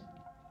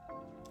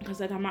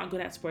because like I'm not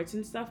good at sports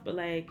and stuff, but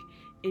like,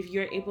 if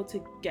you're able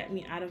to get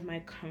me out of my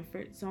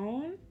comfort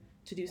zone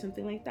to do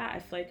something like that, I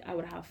feel like I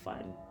would have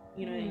fun.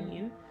 You know what I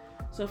mean?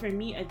 So for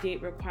me, a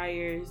date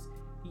requires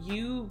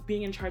you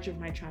being in charge of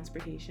my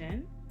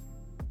transportation.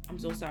 I'm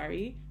so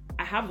sorry.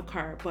 I have a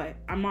car, but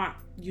I'm not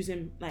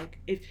using, like,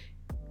 if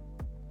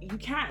you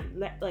can't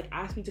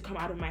ask me to come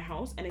out of my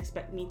house and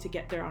expect me to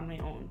get there on my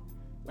own.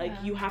 Like,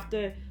 you have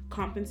to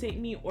compensate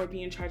me or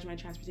be in charge of my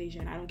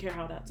transportation. I don't care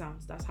how that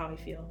sounds. That's how I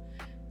feel.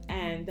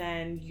 And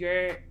then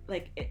you're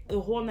like, the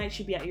whole night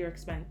should be at your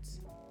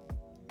expense,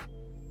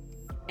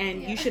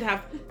 and you should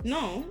have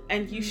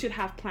you should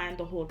have planned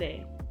the whole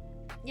day.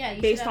 Yeah,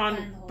 you based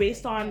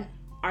on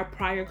our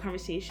prior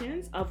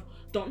conversations of,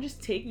 don't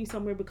just take me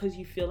somewhere because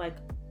you feel like,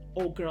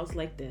 oh, girls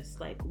like this.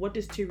 Like, what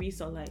does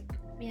Teresa like?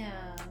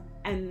 Yeah.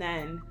 And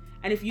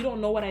if you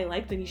don't know what I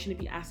like, then you shouldn't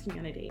be asking me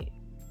on a date.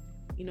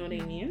 You know what I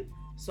mean?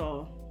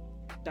 So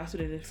that's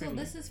what it is for me. So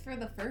this is for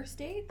the first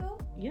date, though?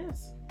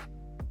 Yes.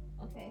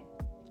 Okay.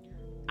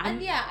 And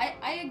yeah,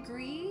 I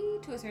agree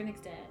to a certain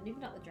extent.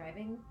 Maybe not the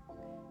driving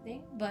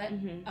thing, but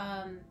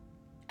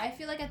I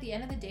feel like at the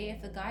end of the day,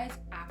 if the guy is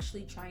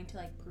actually trying to,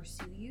 like,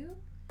 pursue you,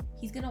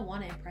 he's gonna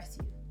want to impress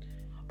you.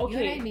 Okay. You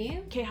know what I mean?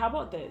 Okay, how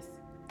about this?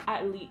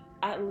 At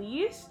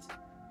least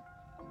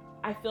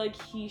I feel like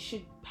he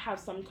should have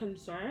some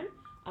concern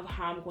of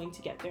how I'm going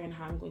to get there and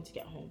how I'm going to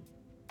get home.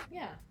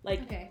 Yeah.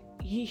 Like, okay.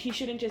 He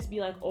shouldn't just be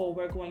like, oh,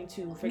 we're going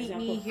to, for example,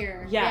 meet me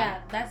here.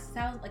 Yeah. That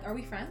sounds like, are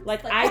we friends?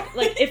 Like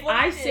if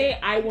I say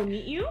I will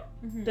meet you,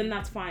 then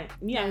that's fine.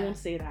 I won't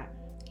say that.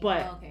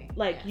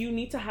 But you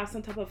need to have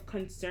some type of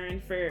concern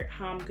for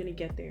how I'm gonna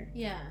get there.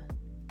 Yeah.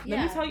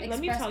 Let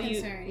me tell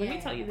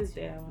you this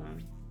day I went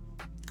on.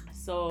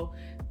 So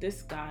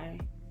this guy,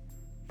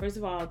 first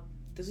of all,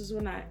 this is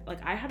when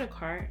I had a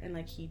car and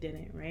like he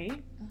didn't,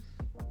 right?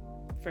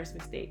 First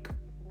mistake.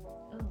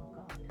 Oh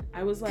god.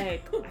 I was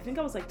like, I think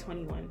I was like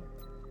 21.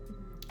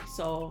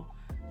 So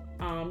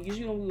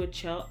usually when we would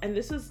chill, and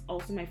this was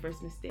also my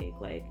first mistake,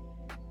 like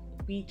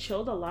we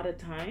chilled a lot of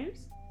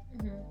times,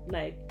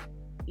 like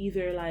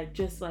either like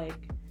just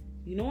like,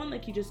 you know, when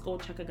like you just go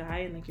check a guy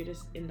and like you're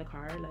just in the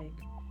car,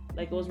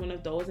 like it was one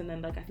of those, and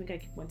then like I think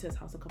I went to his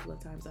house a couple of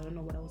times. I don't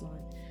know what I was on.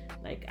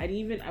 Like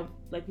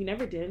we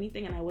never did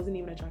anything, and I wasn't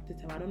even attracted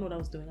to him. I don't know what I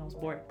was doing. I was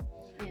bored.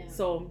 Yeah.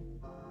 So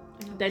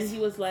then he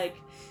was like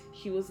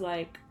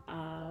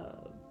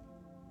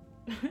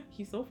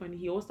he's so funny.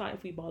 He always thought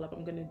if we ball up,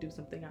 I'm gonna do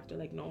something after.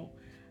 Like, no,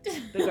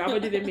 the grabber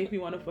didn't make me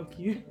want to fuck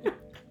you.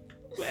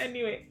 But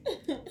anyway,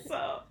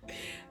 so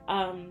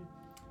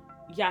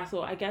yeah,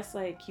 so I guess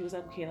like he was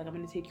like, okay, like I'm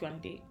gonna take you on a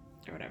date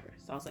or whatever.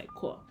 So I was like,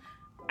 cool.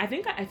 I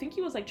think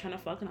he was like trying to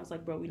fuck, and I was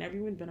like, bro, we never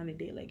even been on a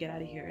date, like get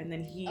out of here. And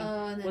then he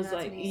was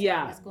like,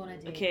 yeah, let's go on a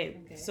date.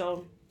 Okay,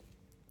 so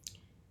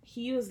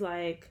he was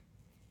like,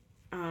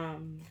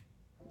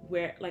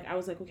 where, like I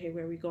was like, okay,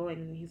 where are we going?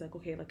 And he's like,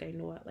 okay, like I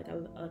know like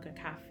a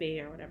cafe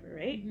or whatever,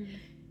 right?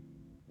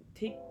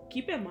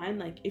 Keep in mind,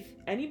 like if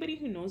anybody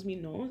who knows me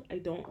knows, I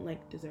don't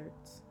like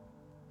desserts.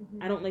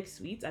 I don't like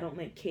sweets. I don't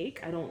like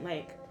cake. I don't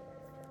like,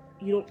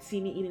 you don't see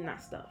me eating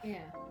that stuff. Yeah.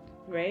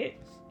 Right?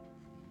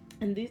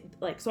 And these,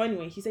 like, so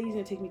anyway, he said he's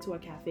gonna take me to a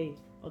cafe,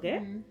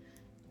 okay?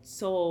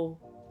 So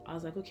I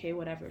was like, okay,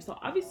 whatever. So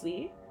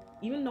obviously,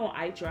 even though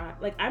I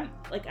drive, like I'm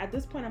like at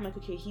this point I'm like,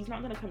 okay, he's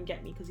not gonna come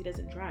get me because he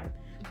doesn't drive,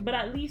 but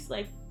at least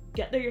like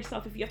get there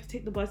yourself. If you have to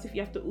take the bus, if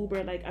you have to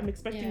Uber, like, I'm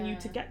expecting you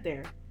to get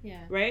there.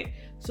 Yeah. Right?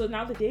 So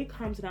now the day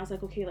comes and I was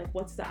like, okay, like,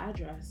 what's the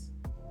address?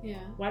 Yeah.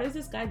 Why does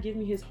this guy give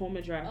me his home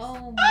address?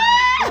 Oh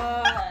my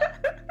god.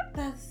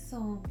 That's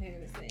so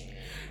embarrassing.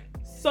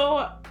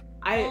 So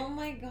oh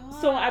my god.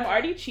 So I'm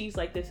already cheesed,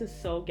 like, this is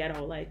so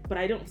ghetto, like, but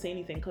I don't say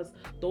anything because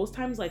those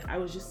times, like, I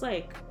was just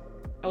like,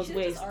 I was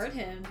wasted. Just art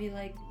him, be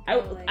like,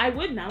 I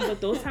would now,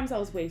 but those times I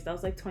was wasted. I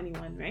was like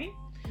 21, right?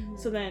 Mm-hmm.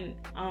 So then,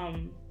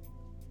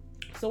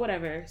 so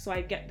whatever. So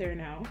I get there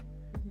now.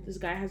 Mm-hmm. This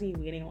guy has me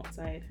waiting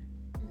outside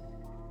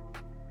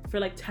for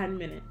like 10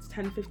 minutes,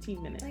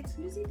 10-15 minutes. Like,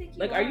 who does he think you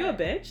like, are you a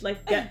bitch?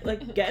 Like,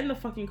 get in the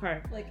fucking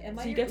car. Like, am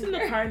I? So he gets in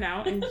the car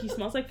now, and he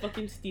smells like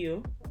fucking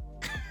stew.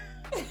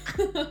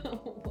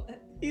 What?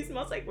 He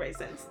smells like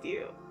rice and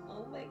stew.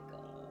 Oh my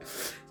god.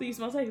 So he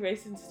smells like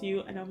rice and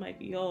stew, and I'm like,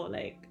 yo,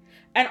 like,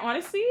 and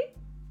honestly,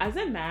 as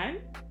a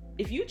man,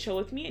 if you chill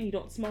with me and you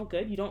don't smell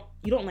good, you don't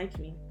like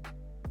me.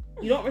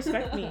 You don't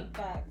respect me.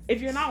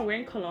 If you're not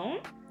wearing cologne,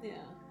 yeah,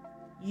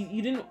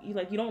 you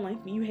don't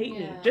like me. You hate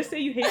me. Just say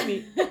you hate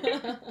me.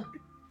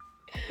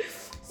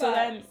 So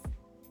I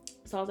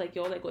was like,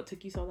 yo, like, what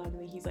took you so long?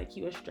 And he's like,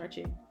 he was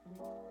stretching.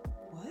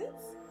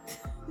 What?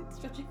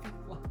 Stretching for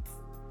what?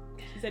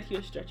 He said he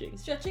was stretching.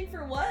 Stretching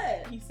for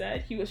what? He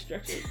said he was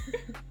stretching.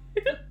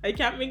 I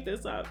can't make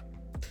this up.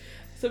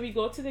 So we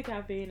go to the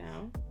cafe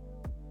now.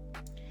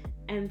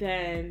 And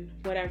then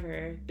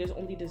whatever, there's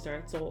only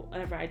dessert. So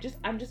whatever,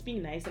 I'm just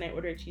being nice and I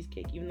order a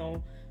cheesecake even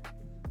though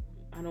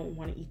I don't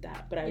want to eat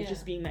that. But I was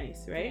just being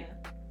nice, right?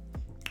 Yeah.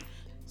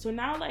 So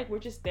now, like, we're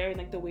just there and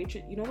like the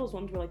waitress, you know those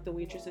ones where like the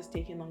waitress is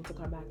taking long to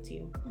come back to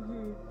you.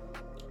 Mm-hmm.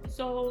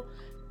 So,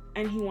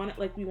 and we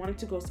wanted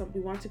to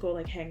go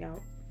like hang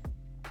out.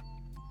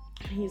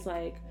 And he's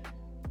like,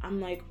 I'm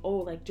like, oh,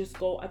 like, just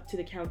go up to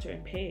the counter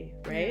and pay,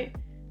 right?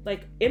 Yeah.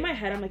 Like, in my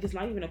head, I'm like, it's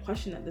not even a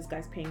question that this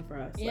guy's paying for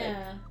us.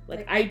 Yeah.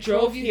 Like I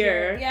drove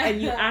here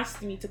and you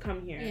asked me to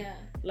come here. Yeah.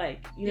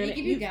 Like, you know, did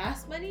he give you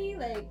gas money?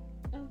 Like,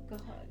 oh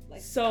god.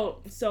 Like,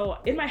 so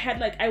in my head,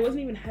 like, I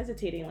wasn't even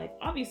hesitating. Like,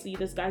 obviously,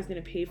 this guy's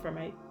gonna pay for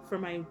my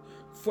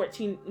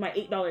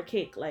 $8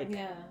 cake. Like,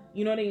 yeah.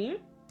 You know what I mean?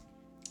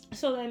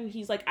 So then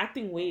he's like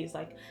acting ways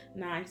like,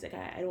 nah. He's like,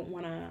 I don't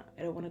wanna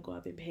go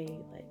up and pay.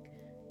 Like,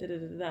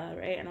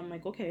 right? And I'm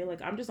like, okay,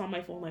 like, I'm just on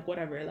my phone, like,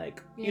 whatever,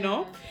 like, you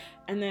know.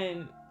 And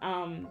then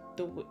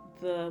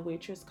the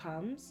waitress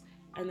comes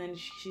and then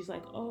she's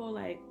like, oh,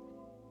 like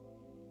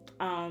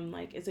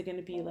is it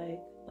gonna be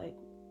like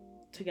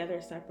together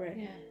or separate?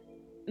 Yeah.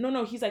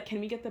 No, he's like, can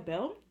we get the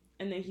bill?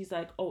 And then he's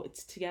like, oh,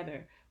 it's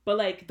together. But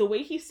like the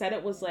way he said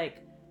it was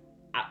like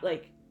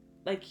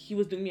he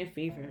was doing me a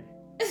favor.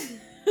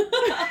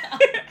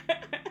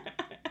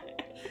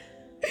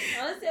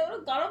 Honestly, I would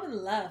have got up and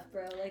left,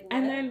 bro. Like,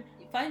 and then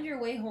find your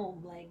way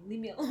home. Like, leave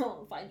me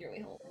alone. Find your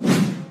way home.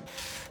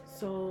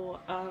 So,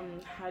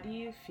 how do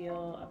you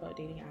feel about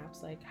dating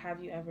apps? Like,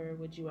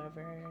 would you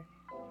ever?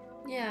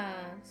 Yeah,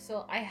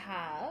 so I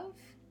have.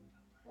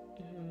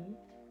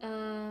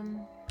 Mm-hmm.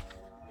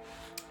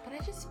 But I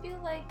just feel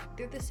like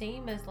they're the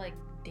same as, like,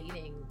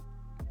 dating,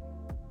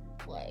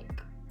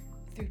 like,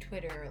 through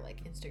Twitter or,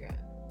 like, Instagram.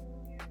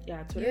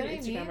 Yeah, Twitter and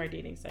Instagram are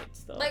dating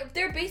sites, though. Like,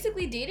 they're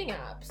basically dating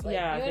apps. Like,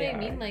 yeah, you know what I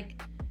mean? Are.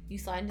 Like, you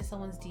slide into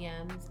someone's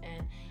DMs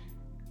and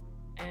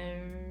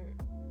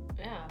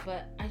yeah,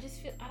 but I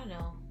just feel, I don't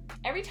know.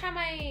 Every time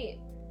I,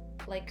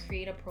 like,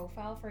 create a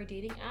profile for a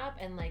dating app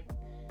and, like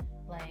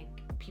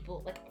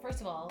people, like,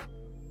 first of all,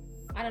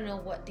 I don't know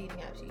what dating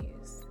apps you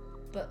use,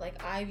 but,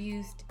 like, I've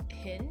used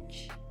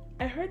Hinge.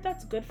 I heard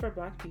that's good for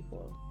Black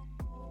people.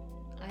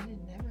 I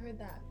never heard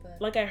that,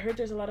 but... Like, I heard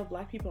there's a lot of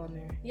Black people on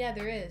there. Yeah,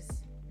 there is.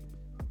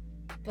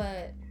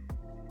 But,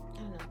 I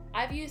don't know.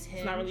 I've used Hinge.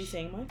 It's not really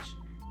saying much?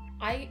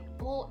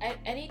 At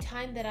any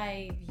time that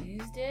I've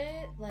used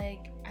it,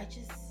 like, I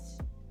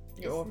just...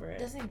 You're over it. It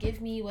doesn't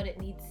give me what it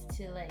needs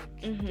to, like,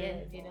 mm-hmm.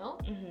 give, you know?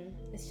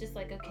 Mm-hmm. It's just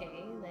like, okay,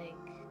 like,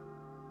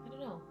 I don't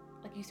know.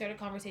 Like, you start a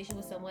conversation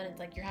with someone, it's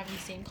like you're having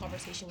the same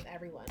conversation with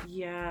everyone.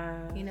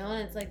 Yeah. You know?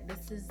 And it's like,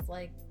 this is,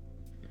 like...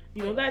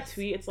 You know that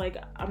tweet? It's like,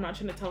 I'm not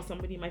trying to tell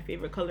somebody my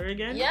favorite color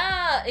again.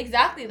 Yeah,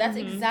 exactly. That's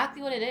mm-hmm.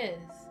 exactly what it is.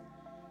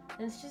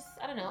 And it's just,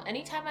 I don't know.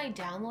 Anytime I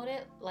download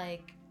it,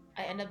 like,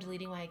 I end up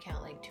deleting my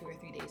account, like, 2 or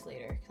 3 days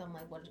later. Because I'm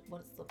like,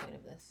 what's the point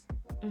of this?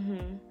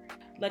 Mm-hmm.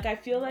 Like, I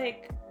feel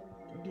like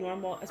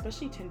normal,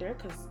 especially Tinder,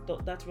 because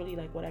that's really,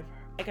 like, what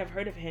I've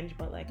heard of Hinge,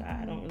 but, like,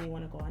 I don't really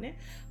want to go on it.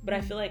 But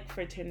I feel like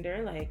for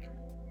Tinder, like,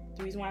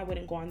 the reason why I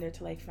wouldn't go on there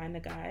to, like, find a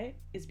guy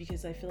is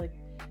because I feel like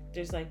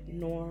there's, like,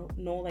 no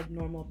like,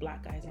 normal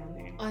Black guys on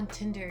there. On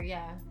Tinder,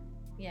 yeah.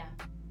 Yeah.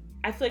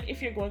 I feel like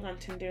if you're going on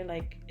Tinder,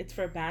 like, it's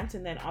for bands,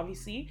 and then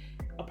obviously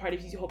a part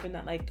of you's hoping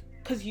that, like,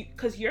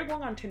 because you're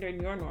going on Tinder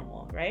and you're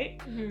normal, right?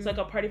 Mm-hmm. So, like,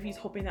 a part of you's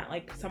hoping that,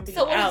 like, somebody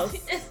else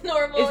is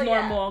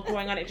normal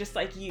going on it just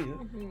like you.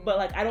 Mm-hmm. But,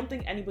 like, I don't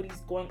think anybody's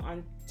going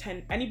on I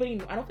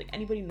don't think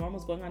anybody normal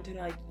is going on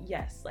Tinder, like,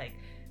 yes, like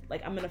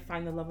I'm gonna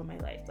find the love of my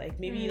life. Like,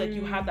 maybe like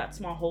you have that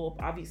small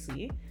hope,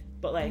 obviously,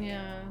 but, like,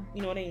 yeah,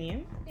 you know what I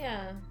mean?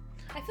 Yeah.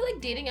 I feel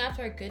like dating apps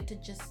are good to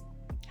just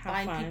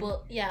find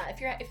people. Yeah,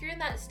 if you're in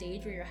that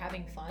stage where you're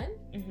having fun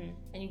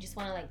and you just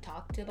want to like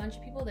talk to a bunch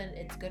of people, then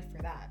it's good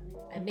for that.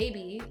 And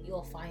maybe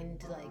you'll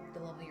find like the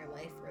love of your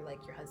life or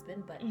like your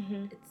husband, but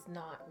it's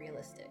not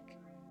realistic.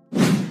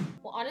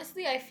 Well,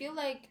 honestly, I feel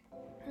like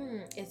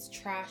it's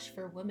trash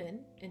for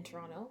women in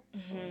Toronto.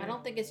 I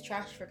don't think it's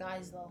trash for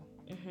guys though.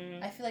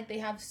 I feel like they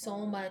have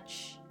so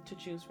much to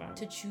choose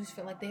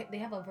from. Like they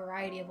have a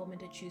variety of women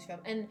to choose from,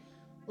 and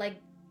like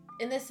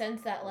in the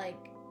sense that like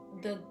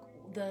the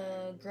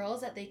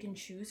girls that they can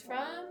choose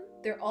from,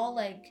 they're all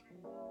like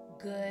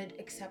good,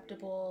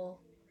 acceptable,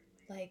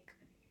 like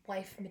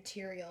wife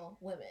material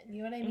women.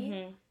 You know what I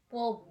mean?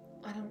 Well,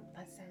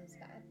 that sounds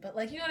bad, but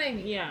like, you know what I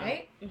mean? Yeah.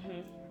 Right?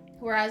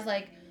 Whereas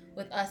like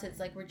with us, it's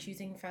like we're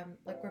choosing from,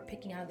 like we're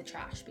picking out of the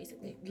trash,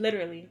 basically.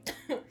 Literally.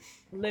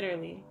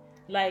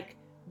 Like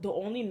the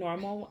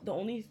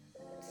only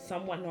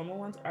somewhat normal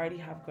ones already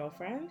have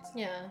girlfriends.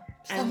 Yeah.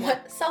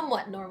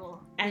 Somewhat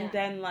normal. And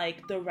then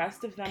like the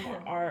rest of them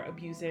are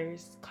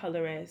abusers,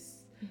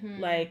 colorists.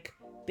 Like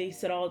they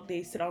sit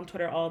on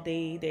Twitter all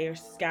day. They're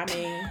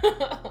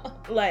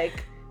scamming.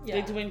 Like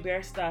they're doing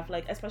bare stuff.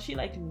 Like especially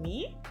like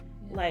me.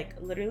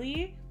 Like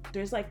literally,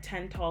 there's like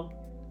 10 tall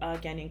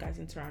Ghanaian guys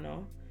in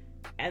Toronto,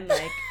 and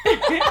like,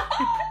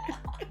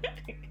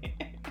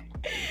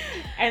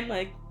 and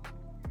like,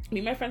 me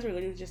and my friends were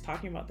literally just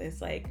talking about this.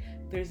 Like,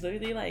 there's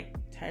literally like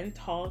 10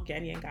 tall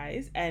Ghanaian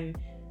guys, and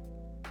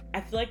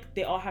I feel like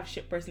they all have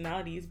shit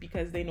personalities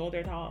because they know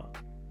they're tall.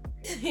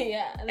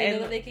 Yeah, and they know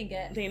that they can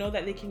get. They know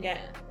that they can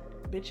get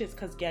bitches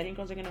because Ghanaian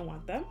girls are gonna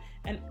want them,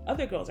 and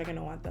other girls are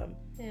gonna want them.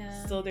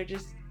 Yeah. So they're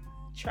just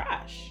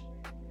trash.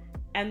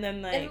 And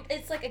then like, and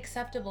it's like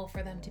acceptable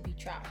for them to be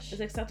trash. It's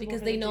acceptable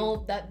because they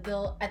know that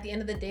they'll, at the end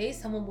of the day,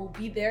 someone will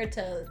be there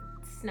to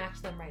snatch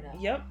them right up.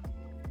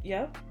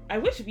 Yep. I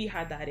wish we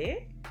had that,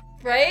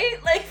 right?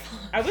 Like,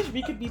 I wish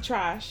we could be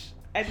trash.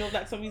 I know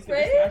that somebody's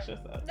gonna snatch us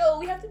up. No,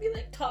 we have to be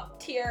like top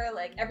tier,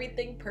 like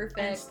everything perfect.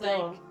 And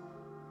still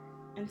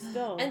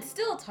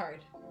it's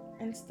hard.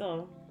 And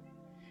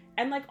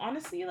like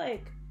honestly,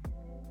 like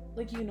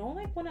you know,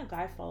 like when a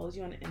guy follows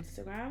you on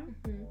Instagram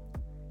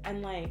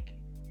and like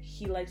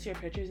he likes your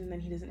pictures and then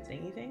he doesn't say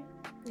anything.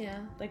 Yeah.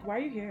 Like, why are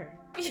you here?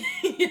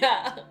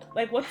 Yeah.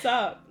 Like, what's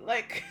up?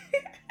 Like.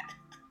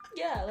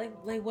 Yeah.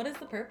 Like, what is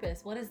the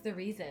purpose? What is the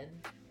reason?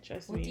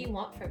 Trust me. What do you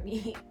want from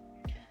me?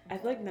 I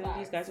feel like none of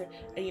these guys are.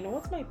 And you know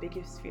what's my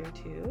biggest fear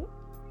too?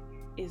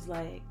 Is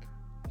like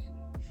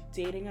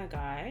dating a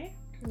guy.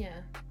 Yeah.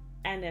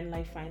 And then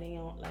like finding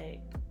out like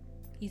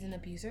he's an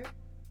abuser.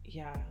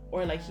 Yeah.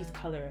 Or like he's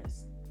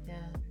colorist.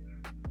 Yeah.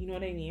 You know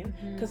what I mean?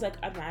 Because like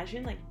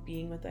imagine like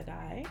being with a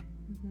guy.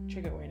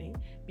 Trigger warning.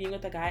 Being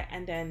with a guy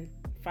and then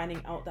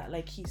finding out that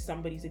like he's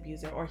somebody's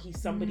abuser or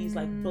he's somebody's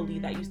like bully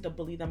that used to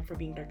bully them for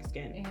being dark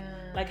skinned.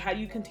 Yeah. Like, how do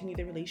you continue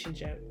the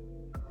relationship?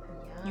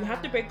 Yeah. You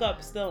have to break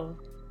up still.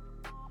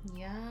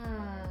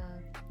 Yeah.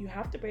 You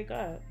have to break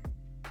up.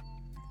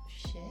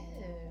 Shit.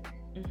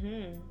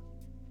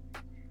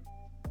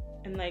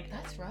 And like,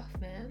 that's rough,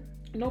 man.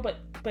 No, but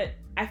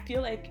I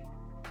feel like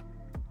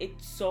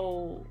it's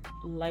so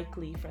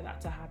likely for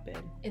that to happen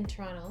in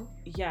Toronto.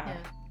 Yeah.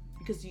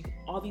 Because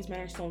all these men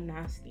are so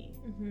nasty.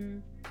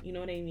 You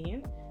know what I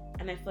mean?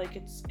 And I feel like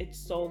it's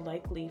so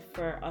likely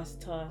for us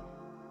to,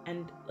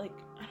 and like,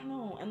 I don't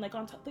know, and like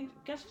on top, like,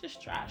 it's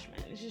just trash,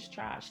 man. It's just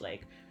trash.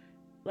 Like,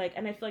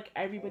 and I feel like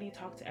everybody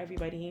talk to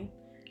everybody.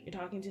 You're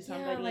talking to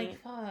somebody. Yeah,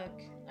 like, fuck.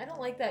 I don't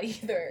like that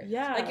either.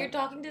 Yeah. Like, you're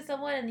talking to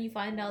someone and you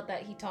find out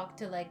that he talked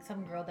to like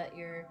some girl that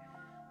you're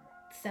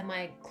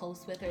semi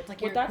close with, or it's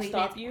like your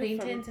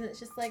acquaintance, and it's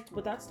just like.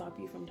 Would that stop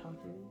you from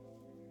talking?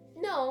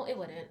 No, it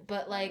wouldn't.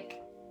 But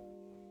like,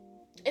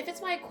 if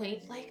it's my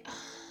acquaintance, like,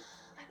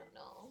 I don't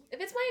know. If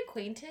it's my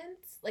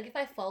acquaintance, like if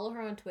I follow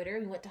her on Twitter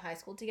and we went to high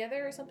school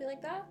together or something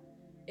like that,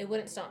 it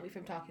wouldn't stop me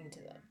from talking to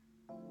them.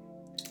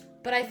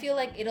 But I feel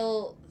like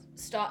it'll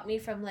stop me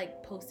from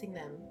like posting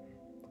them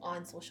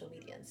on social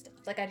media and stuff.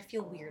 Like, I'd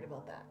feel weird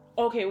about that.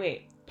 Okay,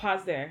 wait.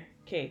 Pause there.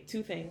 Okay,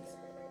 2 things.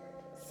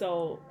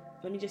 So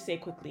let me just say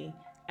quickly.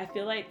 I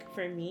feel like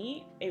for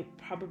me, it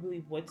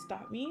probably would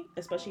stop me,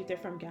 especially if they're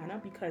from Ghana,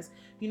 because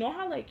you know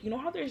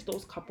how there's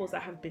those couples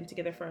that have been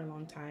together for a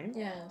long time.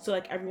 Yeah. So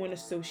like everyone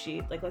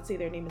associate, like let's say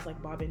their name is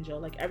like Bob and Jill,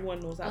 like everyone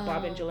knows that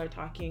Bob and Jill are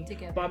talking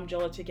together. Bob and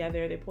Jill are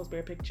together. They post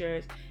their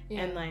pictures,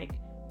 and like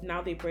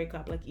now they break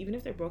up. Like even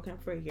if they're broken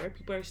up for a year,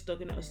 people are still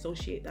gonna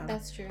associate them.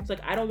 That's true. So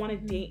like I don't want to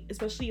date,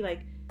 especially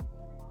like.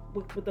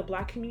 With the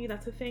Black community,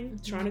 that's a thing.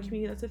 Toronto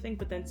community, that's a thing.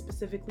 But then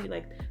specifically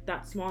like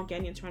that small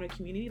Ghanaian Toronto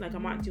community, like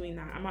I'm not doing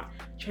that. I'm not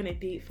trying to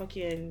date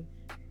fucking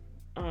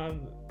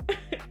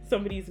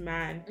somebody's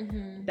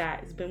man that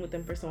has been with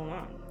them for so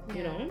long,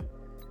 you know.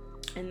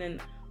 And then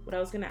what I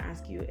was gonna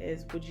ask you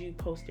is, would you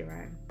post your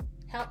rhyme?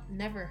 Hell,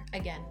 never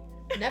again.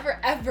 Never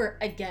ever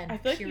again. I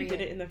feel like you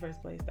did it in the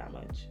first place that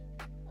much.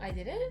 I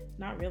didn't.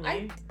 Not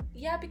really.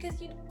 Because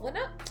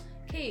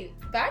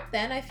back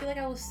then I feel like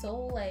I was so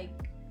like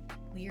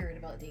weird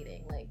about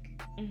dating. Like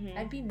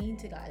I'd be mean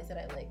to guys that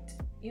I liked.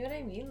 You know what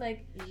I mean?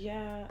 Like,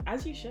 yeah,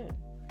 as you should.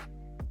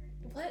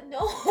 What? No,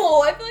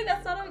 I feel like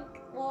that's not a.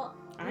 Well,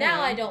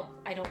 Now I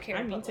don't care.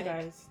 I'm mean to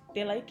guys.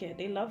 They like it.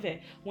 They love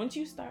it. Once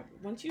you start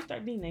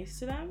being nice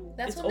to them,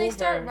 that's it's when they over.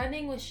 start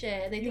running with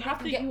shit. They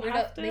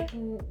they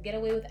can get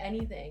away with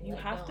anything. You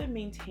have to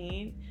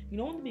maintain. You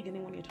know, in the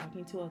beginning when you're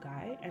talking to a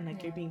guy and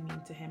like you're being mean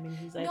to him and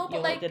he's like, no,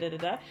 yo, da da da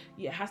da.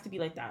 Yeah, it has to be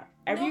like that.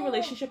 Every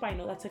relationship I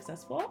know that's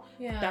successful,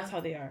 that's how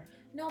they are.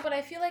 No, but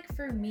I feel like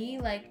for me,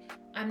 like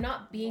I'm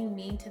not being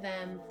mean to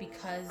them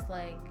because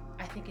like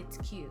I think it's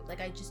cute. Like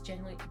I just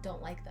genuinely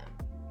don't like them.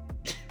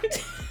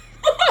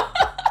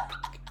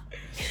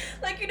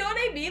 Like, you know what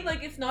I mean?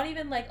 Like, it's not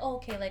even like, oh,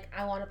 okay, like,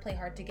 I want to play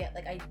hard to get.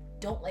 Like, I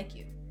don't like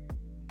you,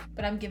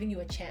 but I'm giving you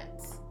a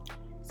chance.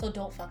 So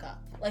don't fuck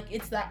up. Like,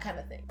 it's that kind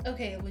of thing.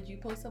 Okay, would you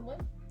post someone?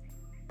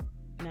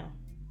 No.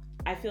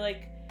 I feel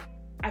like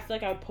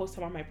I would post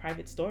him on my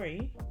private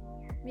story.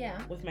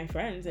 Yeah. With my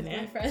friends in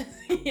it. My friends.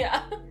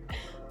 Yeah.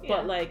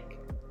 But, like,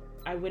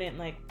 I wouldn't,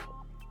 like,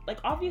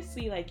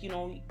 obviously, like, you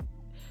know,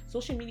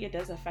 social media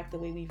does affect the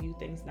way we view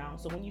things now.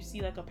 So when you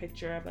see like a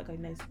picture of like a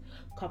nice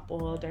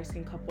couple, dark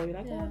skinned couple, you're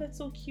like, oh, that's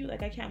so cute.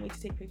 Like I can't wait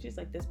to take pictures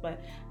like this. But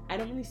I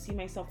don't really see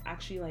myself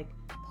actually like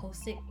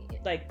posting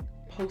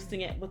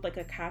it with like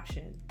a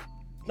caption.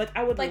 Like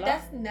I would like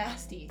that's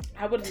nasty.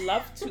 I would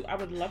love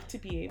to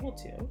be able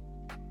to.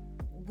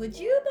 Would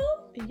you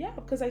though? Yeah,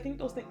 because I think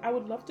those things. I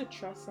would love to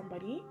trust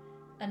somebody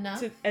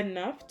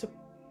enough to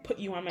put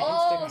you on my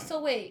Instagram. Oh,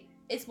 so wait,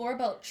 it's more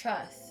about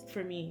trust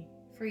for me.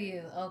 For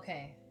you,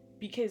 okay.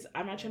 Because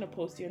I'm not trying to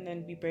post you and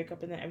then we break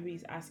up and then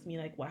everybody's asking me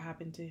like what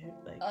happened to him,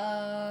 like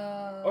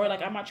or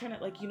like I'm not trying to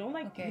like you know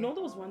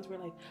those ones where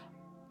like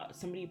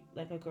somebody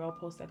like a girl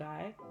posts a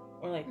guy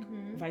or like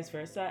vice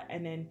versa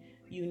and then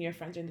you and your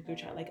friends are in the group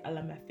chat like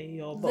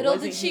LMFAO, but little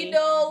did she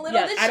know.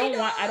 I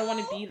don't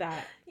want to be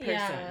that person.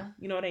 Yeah.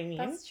 You know what I mean?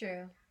 That's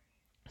true.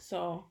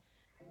 So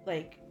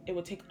like it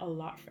would take a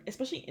lot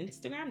especially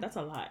Instagram. That's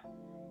a lot.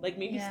 Like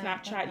maybe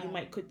Snapchat,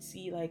 you could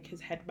see like his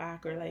head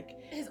back or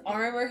like his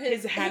arm or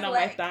his hand on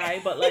my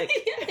thigh, but like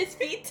his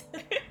feet,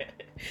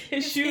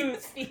 his shoes,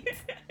 his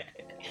feet.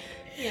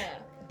 Yeah,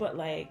 but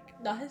like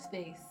not his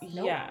face.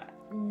 Nope. Yeah,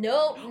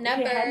 nope,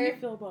 never. Okay, how do you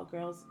feel about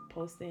girls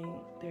posting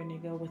their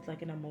nigga with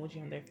like an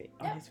emoji on their face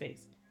on his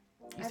face?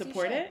 You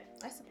support it?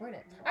 I support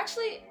it.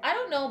 Actually, I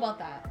don't know about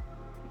that.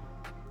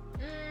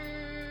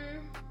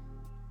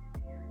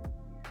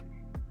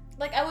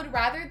 Like I would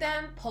rather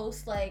them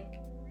post like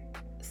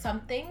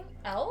something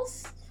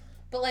else,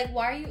 but like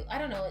why are you, I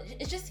don't know,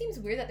 it just seems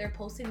weird that they're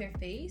posting their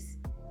face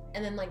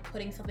and then like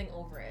putting something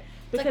over it.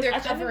 It's like they're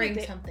covering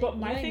something. But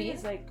my thing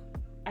is like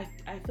I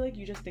feel like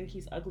you just think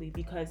he's ugly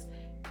because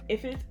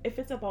if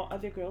it's about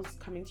other girls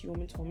coming to you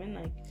woman to woman,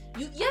 like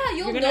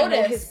you'll notice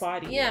know his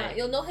body. Yeah, like,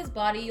 you'll know his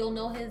body, you'll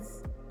know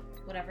his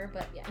whatever,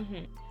 but yeah.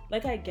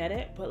 Like I get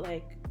it, but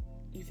like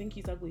you think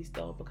he's ugly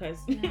still because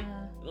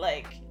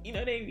like you know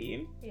what I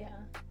mean? Yeah.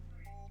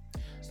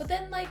 But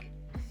then like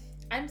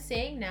I'm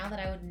saying now that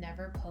I would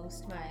never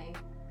post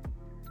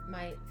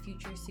my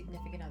future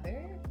significant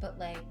other, but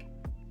like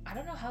I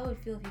don't know how it would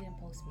feel if he didn't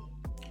post me.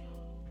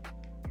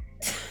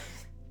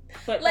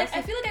 But like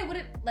I feel like I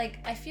wouldn't like.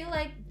 I feel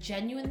like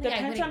genuinely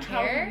I wouldn't care. Depends on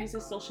how he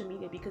uses social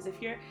media because if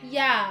your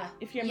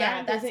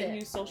man doesn't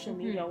use social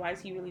media, why is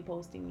he really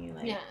posting you?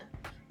 Like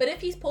But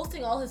if he's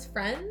posting all his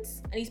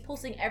friends and he's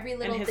posting every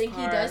little thing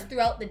he does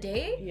throughout the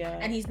day,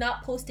 and he's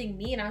not posting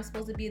me, and I'm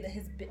supposed to be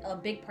a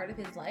big part of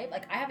his life,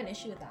 like I have an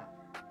issue with that.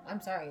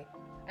 I'm sorry.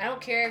 I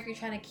don't care if you're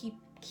trying to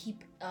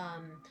keep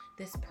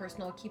this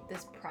personal, keep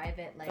this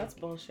private. Like that's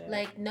bullshit.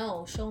 Like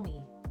no, show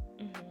me.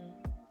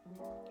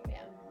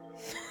 Yeah.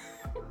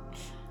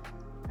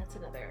 That's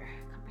another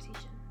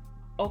conversation.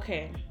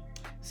 Okay,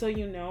 so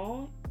you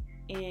know,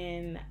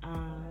 in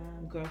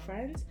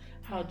Girlfriends,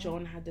 how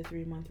Joan had the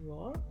 3-month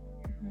rule.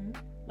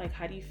 Like,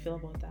 how do you feel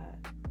about that?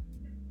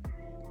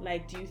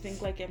 Like, do you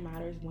think like it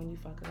matters when you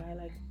fuck a guy?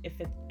 Like,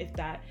 if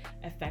that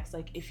affects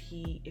like if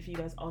you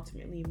guys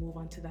ultimately move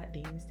on to that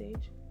dating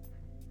stage?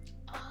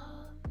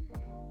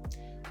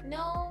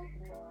 No.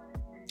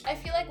 I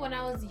feel like when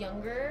I was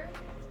younger,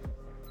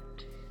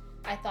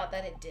 I thought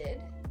that it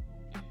did.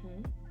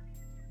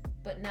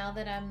 But now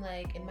that I'm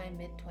like in my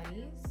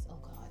mid-20s, oh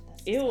god,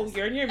 that's disgusting.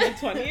 You're in your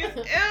mid-20s?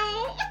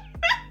 Ew.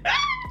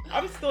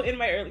 I'm still in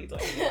my early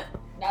 20s.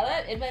 Now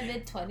that in my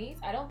mid-20s,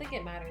 I don't think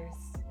it matters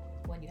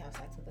when you have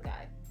sex with a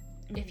guy.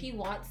 If he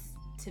wants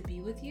to be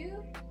with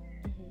you,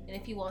 and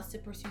if he wants to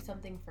pursue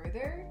something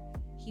further,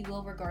 he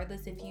will,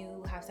 regardless if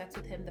you have sex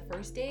with him the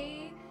first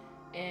day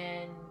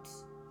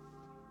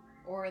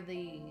or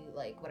the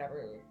like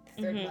whatever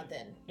third month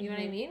in. You know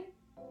what I mean?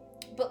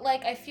 But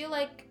like I feel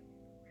like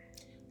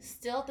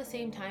still at the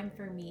same time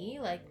for me,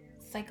 like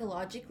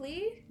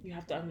psychologically, you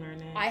have to unlearn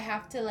it. I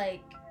have to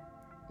like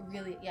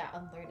really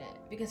unlearn it,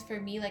 because for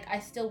me, like I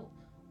still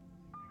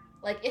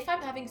like if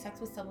I'm having sex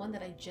with someone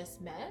that I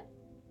just met,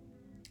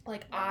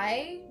 like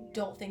I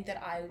don't think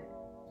that I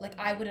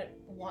wouldn't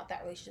want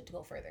that relationship to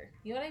go further.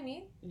 You know what I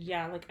mean?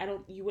 Yeah, like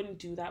you wouldn't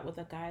do that with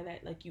a guy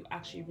that like you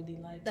actually really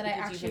like, that because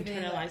I actually you've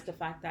internalized really like. the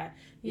fact that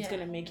it's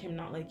gonna make him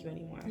not like you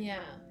anymore. Yeah,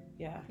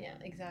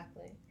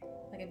 exactly.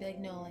 Like I'd be like,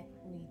 no, like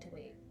we need to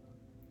wait.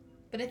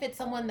 But if it's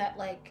someone that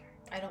like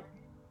I don't.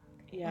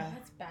 Yeah. Well,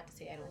 that's bad to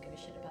say. I don't give a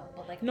shit about.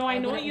 But like, no, I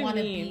know what you mean.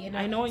 Be in a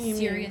I know what you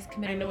serious mean.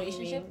 committed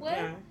relationship with.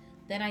 Yeah.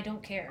 Then I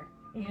don't care.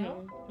 You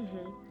know.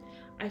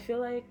 I feel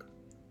like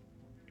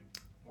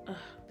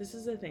this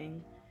is the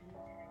thing.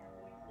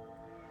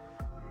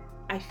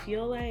 I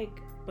feel like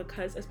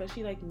because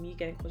especially like me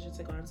getting closer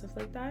to God and stuff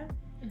like that,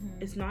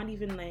 it's not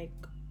even like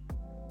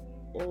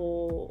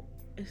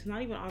it's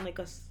not even on like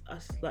a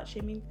slut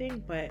shaming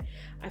thing, but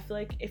I feel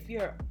like if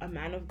you're a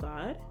man of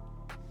God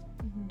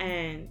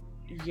and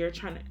you're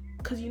trying to,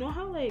 because you know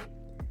how like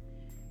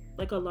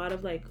a lot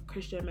of like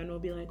Christian men will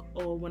be like,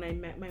 oh, when I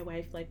met my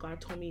wife, like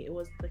God told me it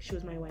was like she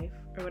was my wife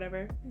or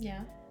whatever.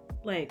 Yeah.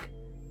 Like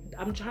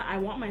I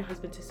want my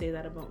husband to say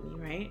that about me,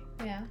 right?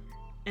 Yeah.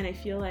 And I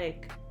feel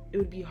like it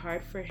would be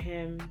hard for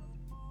him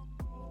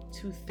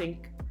to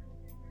think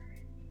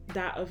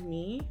that of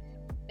me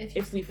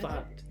if we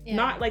fucked. Yeah.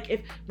 Not like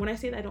if, when I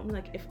say that, I don't mean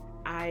like if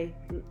I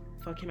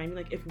fuck him, I mean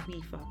like if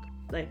we fuck.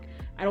 Like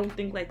I don't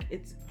think like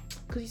it's,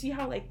 because you see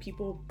how like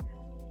people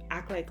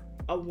act like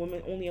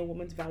only a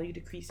woman's value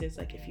decreases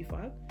like if you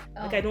fuck.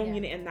 Like I don't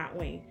mean it in that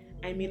way.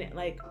 I mean it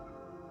like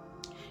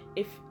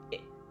if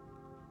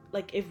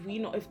we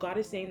know, if God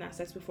is saying that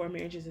sex before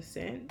marriage is a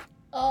sin.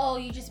 Oh,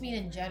 you just mean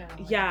in general?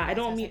 Like yeah, I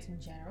don't mean sex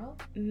in general.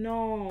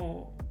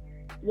 No,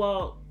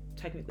 well,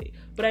 technically,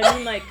 but I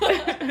mean like,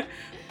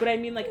 but I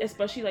mean like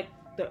especially like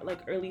the like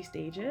early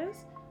stages.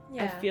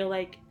 Yeah. I feel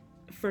like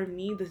for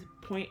me, the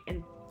point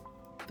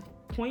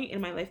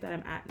in my life that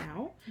I'm at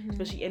now,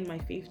 especially in my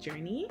faith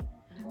journey.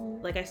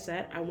 Like I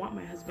said, I want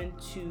my husband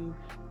to,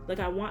 like,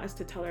 I want us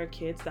to tell our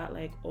kids that,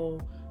 like,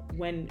 oh,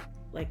 when,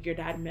 like, your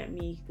dad met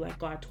me, like,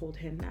 God told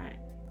him that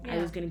I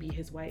was going to be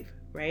his wife,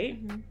 right?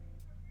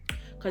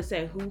 Because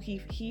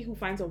he who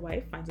finds a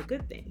wife finds a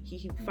good thing. He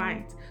who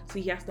finds, so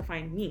he has to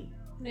find me,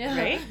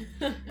 right?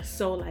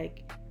 So,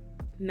 like,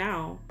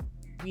 now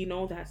we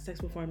know that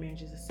sex before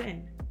marriage is a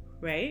sin,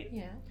 right?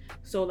 Yeah.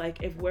 So,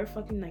 like, if we're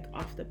fucking, like,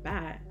 off the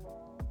bat,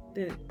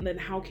 then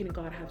how can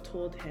God have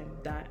told him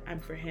that I'm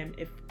for him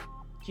if...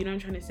 You know what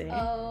I'm trying to say?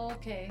 Oh,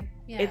 okay.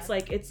 Yeah. It's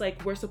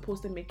like we're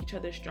supposed to make each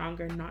other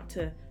stronger, not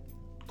to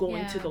go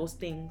into those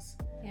things.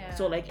 Yeah.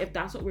 So like if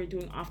that's what we're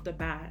doing off the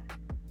bat,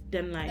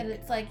 then like. And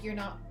it's like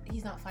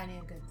he's not finding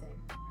a good thing.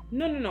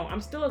 No. I'm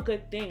still a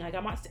good thing. Like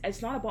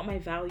it's not about my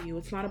value.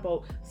 It's not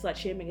about slut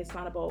shaming. It's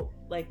not about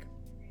like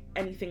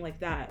anything like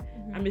that.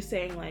 I'm just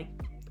saying like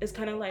it's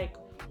kind of like,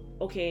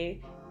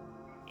 okay,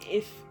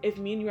 if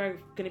me and you are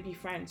gonna be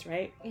friends,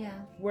 right? Yeah.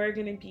 We're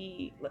gonna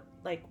be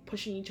like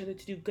pushing each other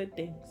to do good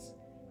things.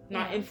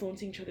 Not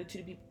influencing each other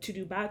to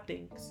do bad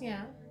things.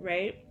 Yeah.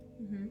 Right?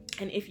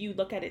 And if you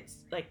look at it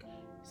like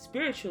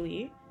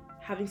spiritually,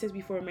 having sex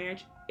before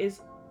marriage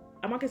is,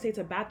 I'm not gonna say it's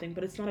a bad thing,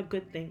 but it's not a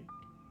good thing.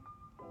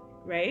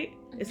 Right?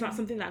 It's not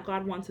something that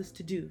God wants us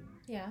to do.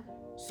 Yeah.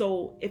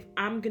 So if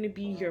I'm gonna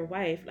be your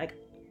wife, like,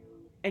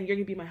 and you're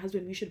gonna be my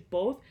husband, we should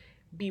both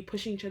be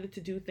pushing each other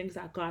to do things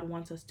that God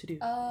wants us to do.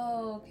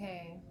 Oh,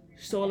 okay.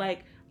 So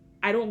like,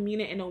 I don't mean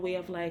it in a way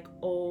of like,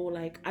 oh,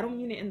 like, I don't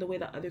mean it in the way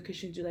that other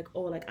Christians do, like,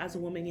 oh, like, as a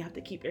woman, you have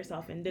to keep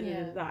yourself and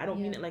da-da-da-da. I don't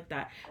mean it like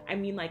that. I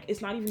mean, like,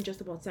 it's not even just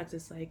about sex.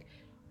 It's like,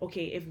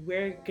 okay, if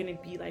we're gonna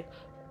be like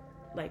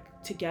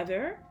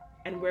together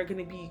and we're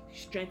gonna be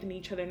strengthening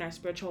each other in our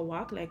spiritual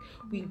walk, like,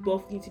 we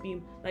both need to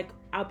be, like,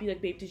 I'll be like,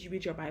 babe, did you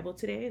read your Bible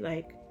today?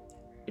 Like,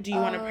 do you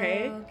want to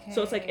pray? Okay.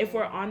 So it's like, if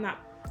we're on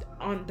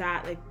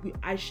that, like,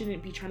 I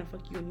shouldn't be trying to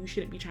fuck you and you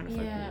shouldn't be trying to fuck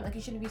me. Yeah, like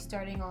you shouldn't be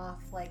starting off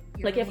like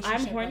your like if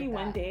I'm horny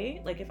one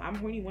day,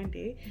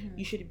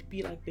 you should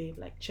be like, babe,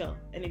 like, chill.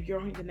 And if you're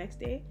horny the next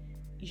day,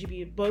 you should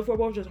be, but if we're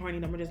both just horny,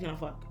 then we're just gonna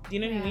fuck. Do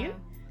you know what I mean?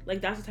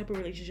 Like, that's the type of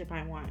relationship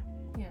I want.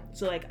 Yeah.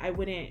 So like, I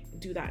wouldn't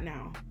do that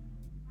now.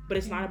 But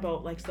it's not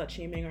about like slut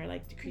shaming or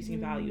like decreasing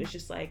value. It's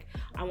just like,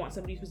 I want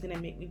somebody who's gonna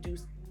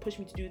push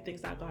me to do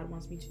things that God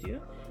wants me to do,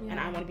 and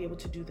I want to be able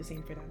to do the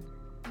same for them.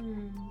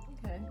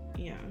 Okay.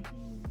 Yeah.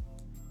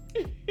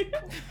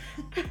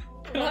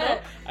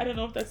 I don't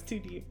know if that's too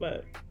deep,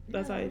 but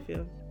that's how I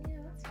feel.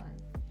 Yeah, that's fine.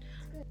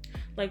 That's good.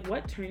 Like,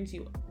 what are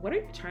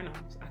your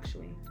turn-ons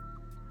actually?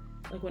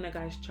 Like when a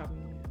guy's chopping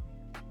you?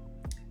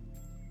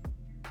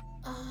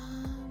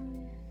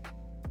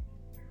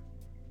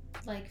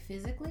 Like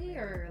physically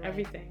or like...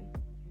 everything.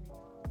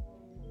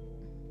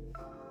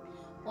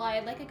 Well,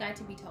 I'd like a guy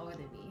to be taller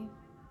than me.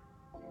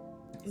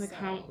 Like so,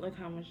 how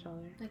much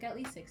taller? Like at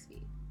least 6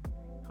 feet.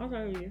 How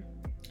tall are you?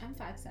 I'm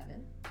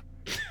 5'7".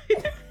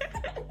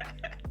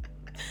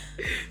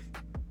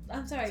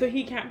 I'm sorry. So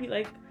he can't be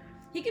like...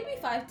 He can be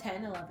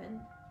 5'10",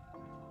 11.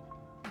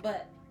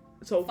 But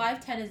so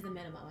 5'10" is the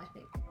minimum, I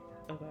think.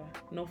 Okay.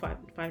 No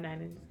 5'9"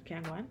 and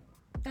can't go on?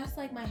 That's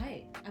like my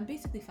height. I'm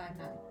basically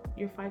 5'9".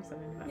 You're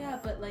 5'7". Yeah,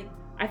 but like...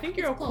 I think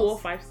you're a cool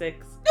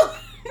 5'6". No.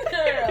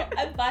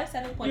 I'm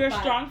 5'7.5". You're a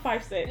strong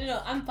 5'6".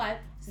 No, I'm 5'7".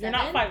 You're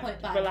not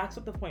 5'5". Relax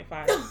with the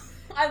 0.5.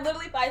 I'm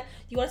literally 5.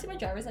 You want to see my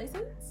driver's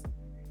license?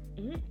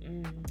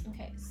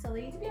 Okay, so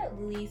they need to be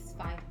at least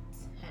 5'10",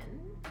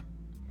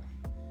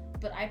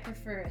 but I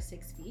prefer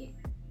 6 feet.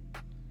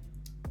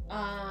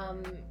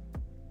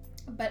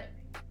 But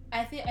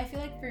I feel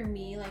like for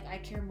me, like, I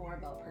care more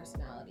about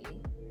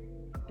personality,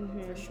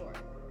 for sure.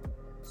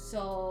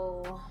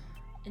 So,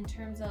 in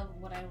terms of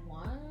what I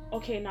want,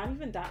 okay, not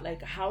even that.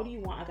 Like, how do you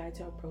want a guy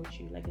to approach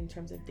you? Like, in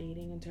terms of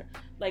dating,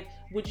 like,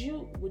 would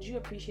you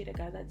appreciate a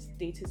guy that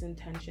states his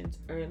intentions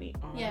early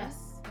on?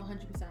 Yes,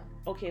 100%.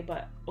 Okay,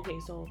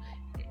 so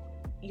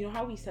you know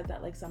how we said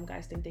that, like, some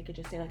guys think they could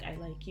just say, like, I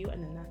like you,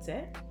 and then that's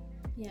it?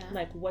 Yeah.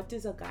 Like, what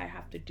does a guy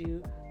have to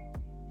do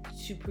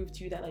to prove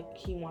to you that, like,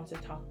 he wants to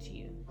talk to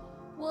you?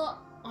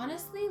 Well,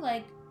 honestly,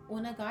 like,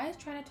 when a guy is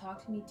trying to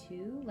talk to me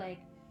too, like,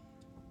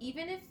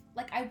 even if,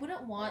 like, I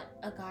wouldn't want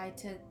a guy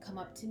to come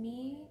up to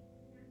me,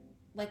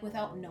 like,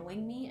 without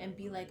knowing me and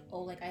be like,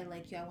 oh, like, I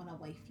like you, I want to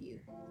wife you.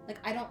 Like,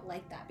 I don't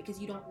like that because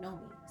you don't know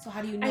me. So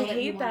how do you know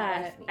that you want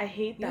to wife me? I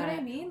hate that. You know what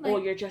I mean? Like, or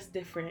you're just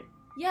different.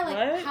 Yeah,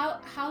 like,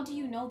 how do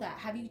you know that?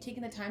 Have you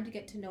taken the time to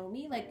get to know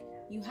me? Like,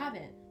 you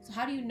haven't. So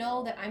how do you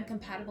know that I'm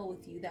compatible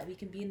with you, that we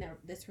can be in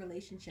this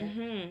relationship?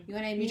 You know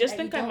what I mean? You just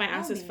think that my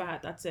ass is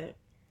fat. That's it.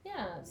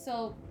 Yeah.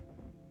 So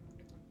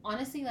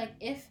honestly, like,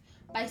 if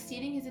by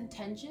stating his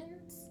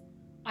intentions,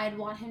 I'd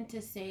want him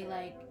to say,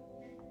 like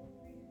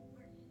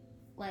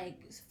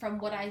from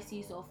what I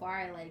see so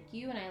far, I like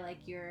you and I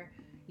like your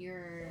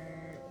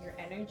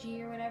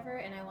energy or whatever,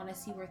 and I want to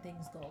see where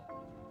things go.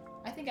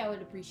 I think I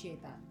would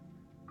appreciate that.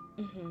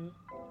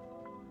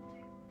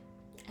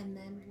 And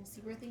then we'll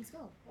see where things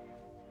go.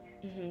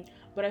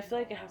 But I feel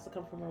like it has to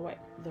come from the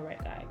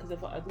right guy, because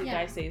if an ugly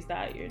guy says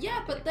that, you're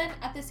but then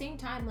at the same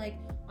time, like,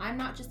 I'm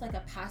not just like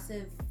a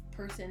passive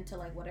person to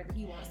like whatever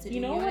he wants to do.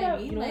 You know what I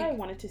mean? You know what I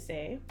wanted to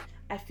say?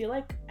 I feel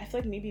like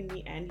maybe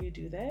me and you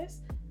do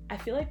this. I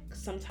feel like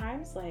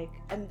sometimes, like,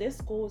 and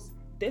this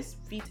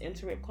feeds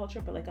into rape culture,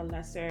 but like a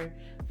lesser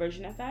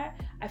version of that.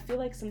 I feel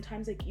like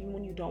sometimes, like, even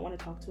when you don't want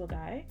to talk to a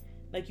guy,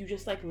 like, you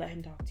just like let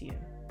him talk to you.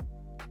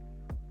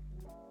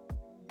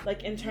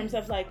 Like, in terms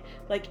of like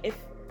if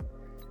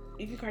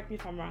you can correct me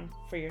if I'm wrong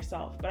for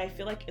yourself, but I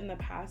feel like in the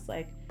past,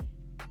 like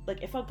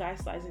if a guy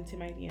slides into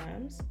my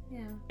DMs,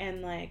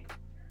 and like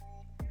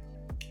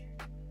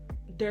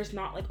there's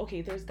not like,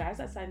 okay, there's guys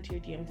that slide into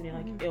your DMs and you're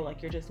like, ew,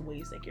 like, you're just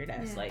waste, like, you're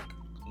this, like,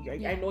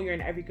 I know you're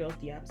in every girl's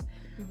DMs,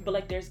 but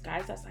like there's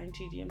guys that slide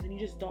into your DMs and you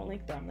just don't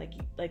like them,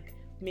 like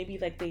maybe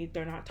like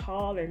they're not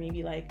tall, or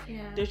maybe like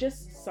there's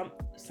just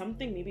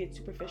something, maybe it's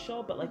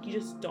superficial, but like you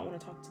just don't want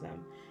to talk to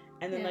them,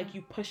 and then like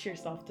you push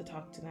yourself to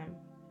talk to them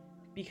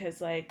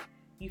because like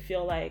you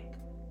feel like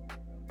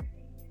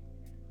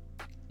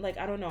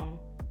I don't know,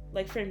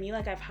 like for me,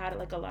 like I've had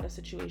like a lot of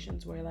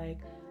situations where like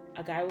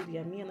a guy will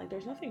DM me and like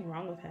there's nothing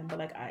wrong with him, but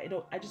like I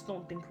just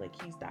don't think like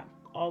he's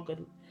all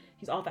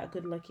that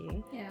good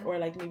looking, or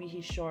like maybe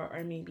he's short,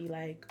 or maybe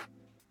like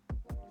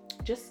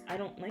just I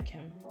don't like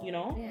him, you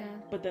know?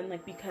 But then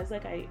like because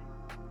like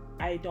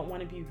I don't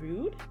want to be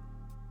rude,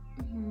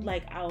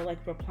 like I'll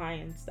like reply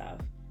and stuff,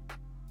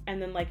 and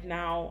then like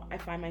now I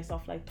find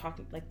myself like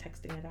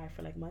texting a guy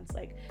for like months,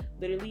 like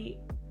literally,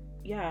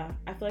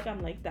 I feel like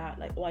I'm like that,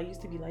 like, I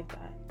used to be like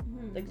that,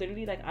 like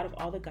literally, like out of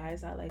all the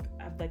guys that like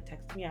have like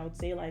texted me, I would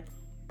say like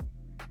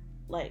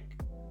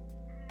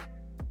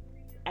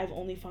I've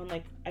only found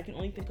like I can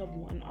only think of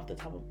one off the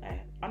top of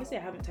honestly I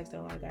haven't texted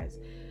a lot of guys,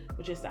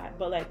 which is sad,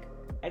 but like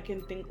I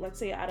can think, let's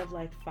say out of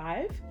like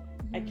 5,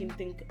 I can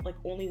think like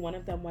only one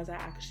of them was I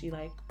actually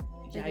like,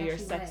 you're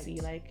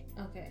sexy, like,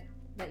 okay,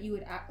 that you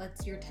would act,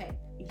 that's your type.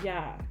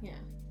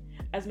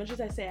 As much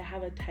as I say I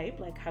have a type,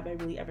 like, have I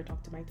really ever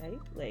talked to my type?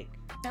 Like,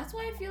 that's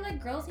why I feel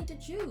like girls need to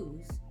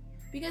choose,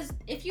 because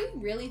if you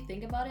really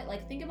think about it,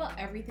 like, think about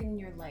everything in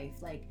your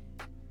life, like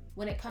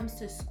when it comes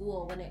to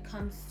school, when it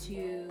comes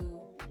to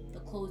the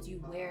clothes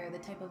you wear, the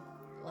type of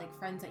like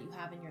friends that you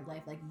have in your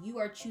life, like you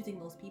are choosing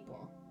those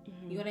people.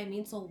 You know what I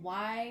mean? So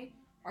why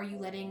are you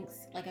letting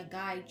like a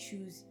guy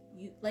choose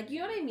you? Like, you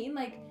know what I mean?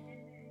 Like,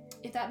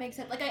 if that makes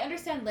sense. Like, I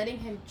understand letting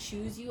him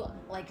choose you,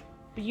 like,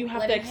 but you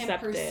have to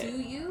accept him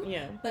pursue you.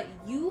 But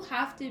you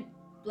have to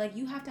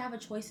have a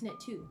choice in it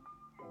too.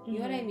 You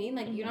know what I mean?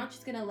 Like, you're not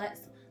just gonna let,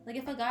 like,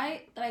 if a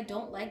guy that I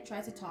don't like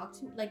tries to talk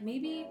to me, like,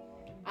 maybe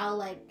I'll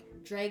like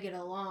drag it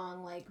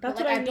along, like, that's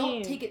but like, what I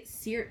mean. don't take it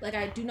like,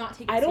 I do not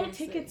take it seriously. I don't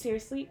seriously. take it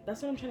seriously.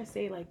 That's what I'm trying to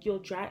say. Like, you'll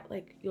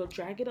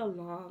drag it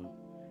along,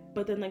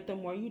 but then like the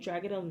more you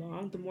drag it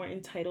along, the more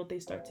entitled they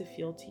start to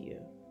feel to you.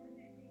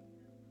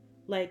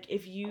 Like,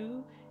 if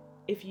you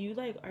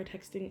like are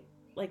texting,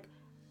 like,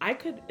 I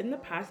could in the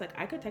past, like,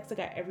 I could text a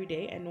guy every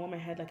day and know in my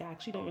head, like, I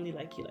actually don't really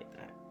like you like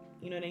that.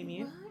 You know what I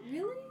mean? What?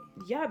 Really?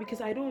 Yeah,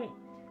 because I don't,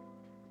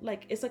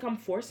 like, it's like I'm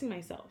forcing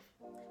myself.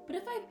 But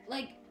if I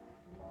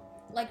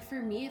like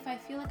for me, if I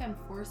feel like I'm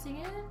forcing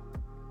it,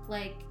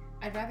 like,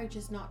 I'd rather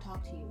just not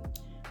talk to you.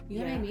 You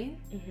know what I mean?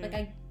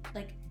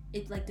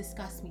 It like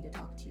disgusts me to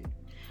talk to you.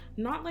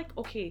 Not like,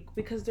 okay,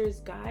 because there's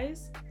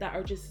guys that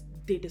are just,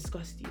 they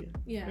disgust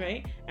you.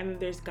 Right? And then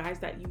there's guys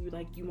that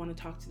you want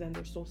to talk to them,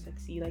 they're so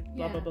sexy, like,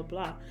 blah blah blah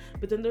blah.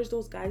 But then there's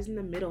those guys in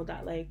the middle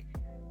that like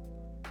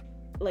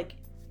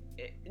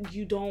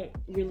you're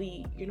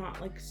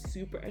not like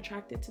super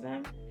attracted to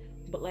them,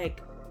 but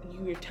like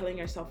you're telling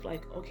yourself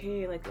like,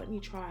 okay, like let me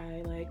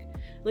try,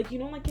 like you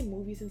know, like in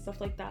movies and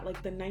stuff like that,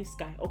 like the nice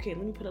guy. Okay,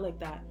 let me put it like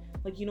that.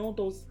 Like, you know,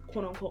 those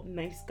quote unquote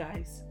nice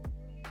guys.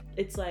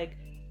 It's like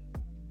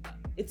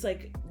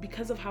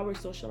because of how we're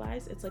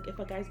socialized, it's like if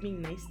a guy's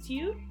being nice to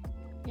you,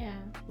 yeah,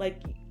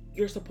 like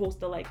you're supposed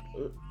to like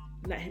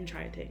let him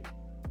try a thing.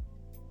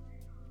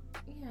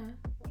 Yeah.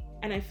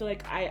 And I feel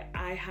like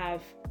I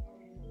have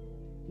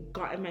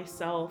gotten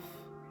myself,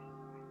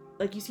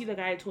 like, you see the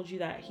guy I told you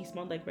that he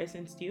smelled like rice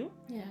and stew?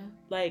 Yeah.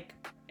 Like,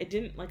 I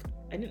didn't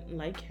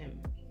like him.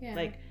 Yeah.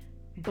 Like,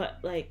 but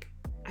like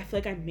I feel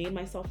like I made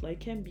myself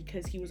like him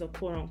because he was a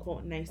quote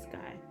unquote nice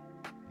guy.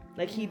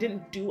 Like, he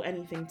didn't do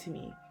anything to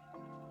me,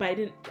 but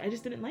I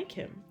just didn't like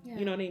him. Yeah.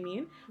 You know what I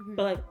mean? Mm-hmm.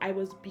 But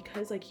like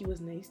because like he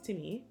was nice to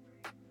me,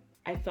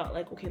 I felt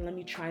like, okay, let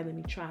me try.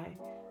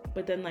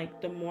 But then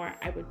like the more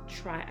I would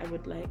try, I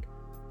would like,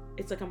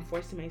 it's like I'm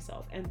forcing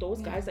myself. And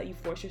those guys that you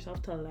force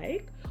yourself to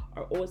like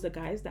are always the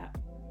guys that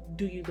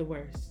do you the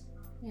worst.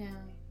 Yeah.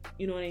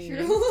 You know what I mean?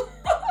 True.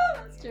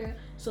 That's true.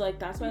 So like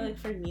that's why like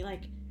for me,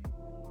 like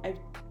I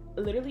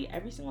literally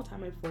every single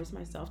time I force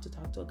myself to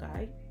talk to a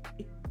guy,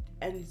 it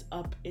ends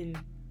up in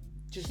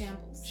just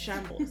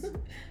shambles.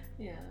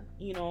 Yeah.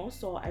 You know,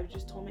 so I've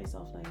just told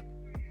myself like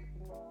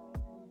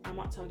I'm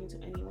not talking to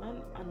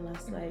anyone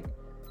unless like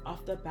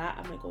off the bat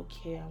I'm like,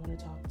 okay, I want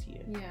to talk to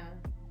you. Yeah.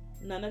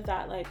 None of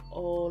that like,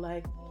 oh,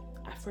 like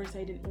at first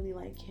I didn't really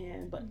like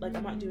him, but like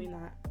I'm not doing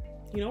that.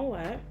 You know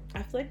what?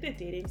 I feel like the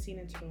dating scene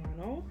in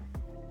Toronto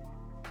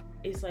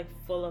is like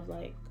full of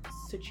like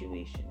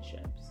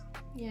situationships.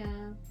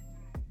 Yeah.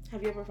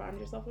 Have you ever found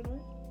yourself in one?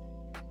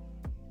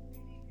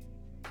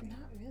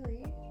 Not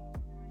really.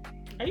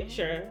 Are you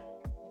sure?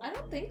 I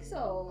don't think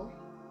so.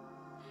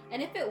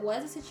 And if it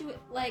was a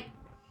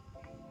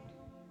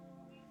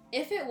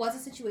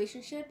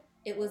situationship,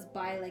 it was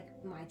by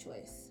like my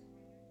choice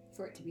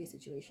for it to be a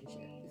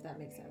situationship, if that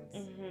makes sense.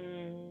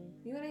 Mm-hmm.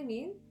 You know what I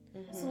mean?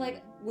 Mm-hmm. So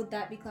like, would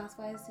that be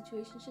classified as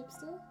situationship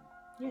still?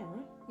 Yeah.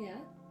 Yeah.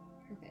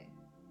 Okay.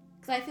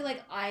 Because I feel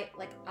like I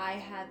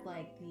had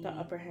like the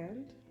upper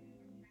hand.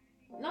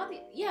 Not the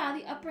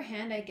upper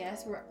hand, I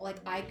guess, where like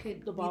I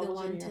could be the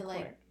one to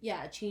like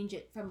change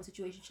it from a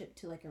situationship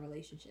to like a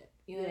relationship.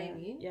 You know what I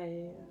mean?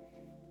 Yeah.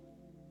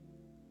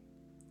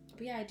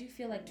 But yeah, I do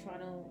feel like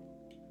Toronto.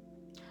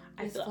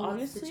 I feel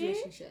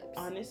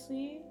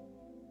honestly,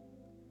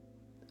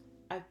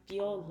 I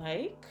feel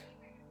like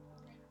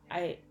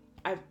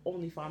I've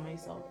only found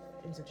myself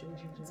in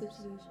situationships.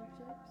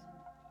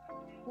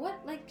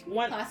 What, like, can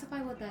you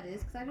classify what that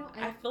is? Because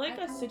I feel like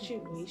a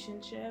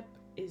situationship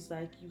is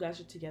like you guys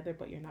are together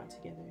but you're not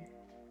together.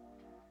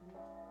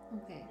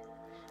 Okay.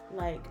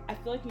 Like, I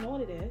feel like, you know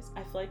what it is?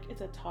 I feel like it's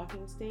a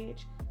talking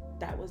stage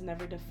that was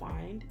never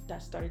defined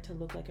that started to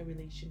look like a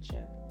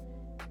relationship.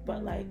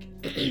 But like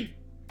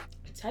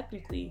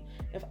technically,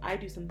 if I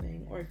do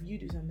something or if you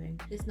do something,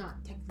 it's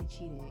not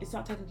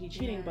technically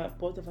cheating. But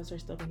both of us are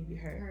still going to be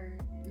hurt.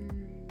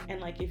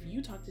 And like, if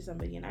you talk to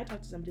somebody and I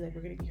talk to somebody, like,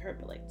 we're going to be hurt,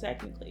 but like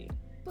technically.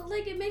 But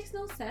like, it makes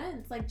no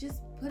sense. Like,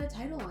 just put a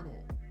title on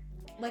it.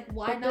 Like,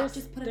 why not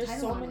just put a title on it?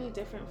 There's so many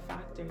different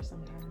factors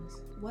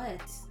sometimes.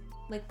 What?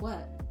 Like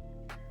what?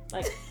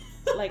 Like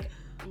like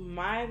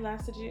my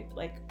last situation,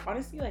 like,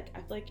 honestly, like,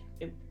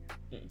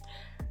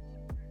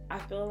 I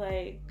feel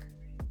like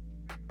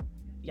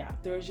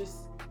there was just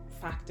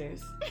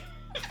factors.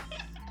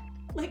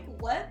 Like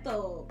what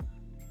though?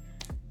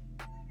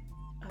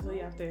 I'll tell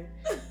you after.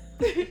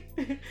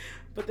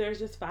 But there's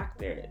just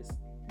factors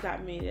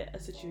that made it a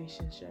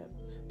situationship.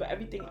 But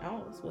everything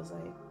else was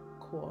like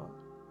cool.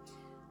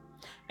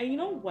 And you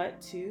know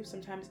what too?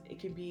 Sometimes it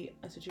can be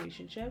a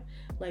situationship.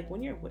 Like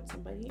when you're with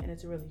somebody and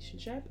it's a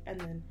relationship and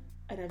then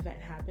an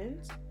event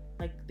happens,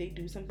 like they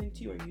do something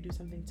to you or you do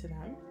something to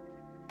them.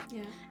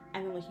 Yeah.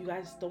 And then like you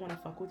guys still want to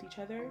fuck with each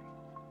other.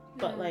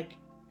 But like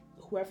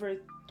whoever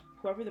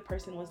the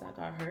person was that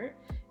got hurt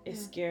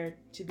is scared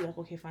to be like,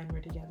 okay, fine,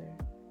 we're together.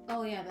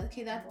 Oh yeah,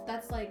 okay,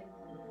 that's like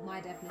my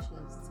definition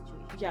of the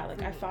situation. Yeah,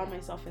 like I found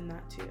myself in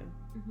that too.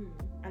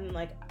 And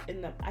like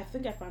I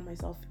think I found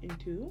myself in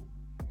two.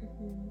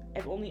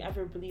 I've only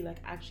ever really like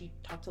actually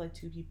talked to like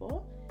two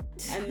people,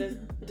 and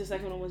the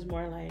second one was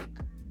more like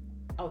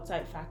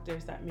outside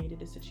factors that made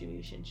it a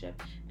situationship,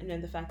 and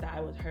then the fact that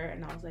I was hurt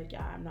and I was like,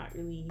 yeah, I'm not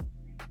really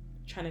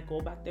trying to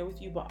go back there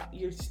with you, but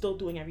you're still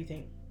doing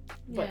everything.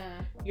 But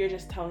you're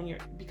just telling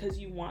because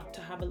you want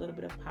to have a little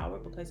bit of power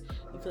because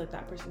you feel like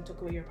that person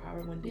took away your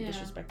power when they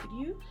disrespected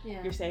you.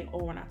 You're saying,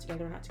 oh, we're not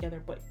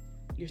together, but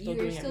you're still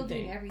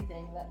doing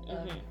everything that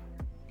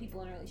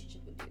people in a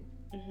relationship would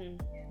do.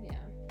 Yeah.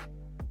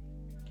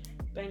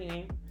 But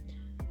anyway,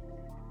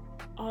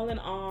 all in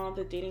all,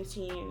 the dating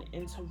scene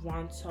in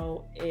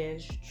Toronto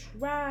is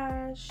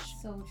trash.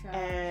 So trash.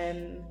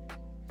 And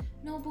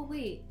no, but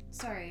wait,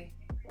 sorry.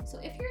 So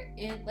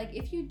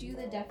if you do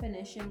the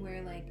definition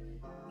where like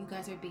you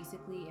guys are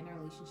basically in a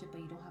relationship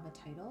but you don't have a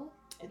title,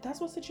 that's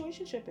what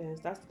situationship is.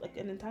 That's like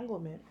an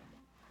entanglement.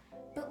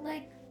 But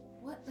like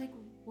what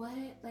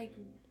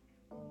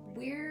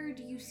where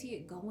do you see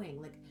it going?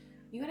 Like,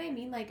 you know what I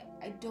mean? Like,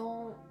 I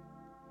don't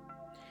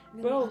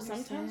really Bro,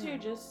 understand. sometimes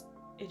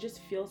it just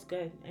feels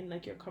good and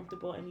like you're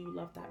comfortable and you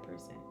love that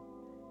person.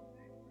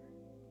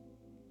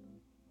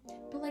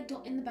 But like,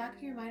 don't in the back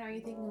of your mind, are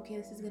you thinking, okay,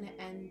 this is gonna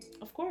end?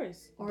 Of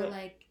course. Or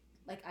like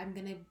I'm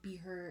gonna be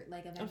her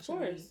like eventually. Of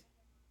course.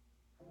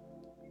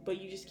 But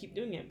you just keep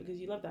doing it because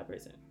you love that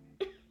person.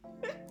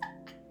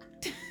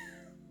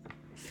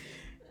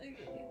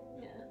 Okay,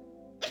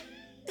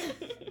 yeah.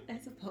 I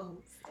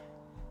suppose.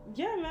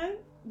 Yeah, man.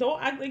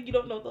 Don't act like you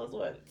don't know those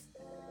ones.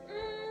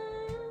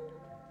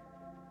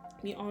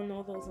 We all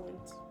know those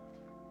ones.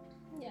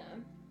 Yeah.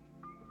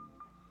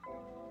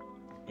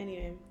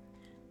 Anyway,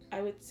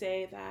 I would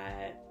say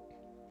that...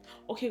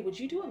 Okay, would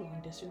you do a long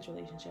distance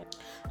relationship?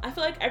 I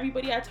feel like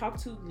everybody I talk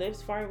to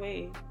lives far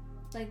away.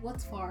 Like,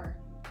 what's far?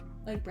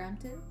 Like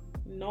Brampton?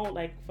 No,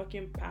 like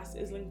fucking past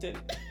Islington.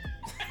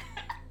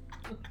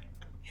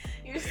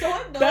 You're so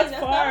annoying. That's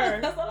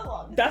far. That's not a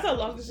long. That's a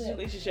long distance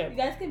relationship. You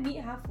guys can meet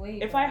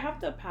halfway. If I have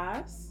to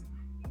pass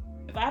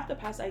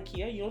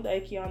IKEA, you know the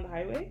IKEA on the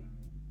highway?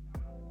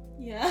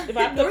 Yeah. If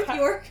I have to North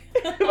York.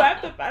 If I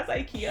have to pass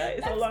IKEA,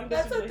 it's a long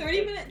distance That's a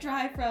relationship. 30-minute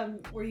drive from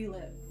where you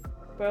live.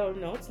 Bro,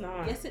 no, it's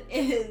not. Yes, it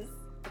is.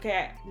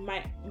 Okay,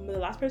 the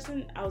last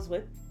person I was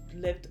with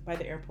lived by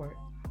the airport.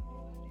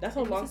 That's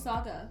a long.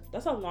 Mississauga.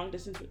 That's a long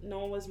distance.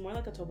 No, it was more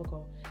like a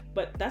Etobicoke,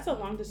 but that's a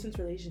long distance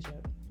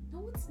relationship.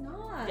 No, it's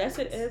not. Yes,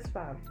 it is,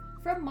 fam.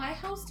 From my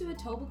house to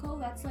Etobicoke,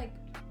 that's like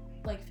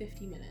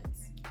 50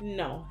 minutes.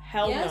 No,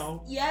 hell yes,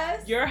 no.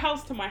 Yes. Your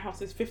house to my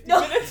house is 50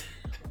 No. minutes.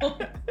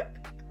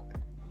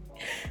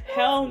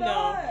 Hell no.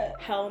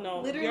 not. Hell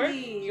no.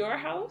 Literally. Your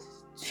house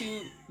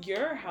to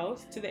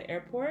the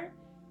airport.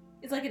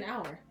 It's like an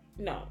hour.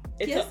 No,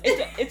 Yes.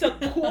 it's a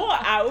cool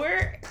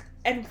hour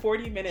and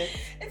 40 minutes.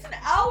 It's an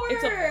hour.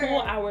 It's a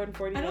cool hour and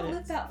 40 I minutes. don't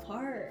live that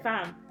far.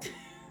 Fam,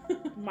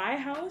 my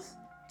house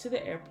to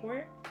the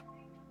airport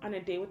on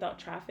a day without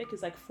traffic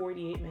is like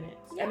 48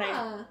 minutes. Yeah.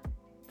 And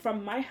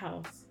from my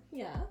house,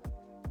 Yeah.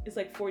 it's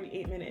like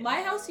 48 minutes.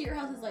 My house to your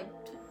house is like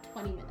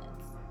 20 minutes.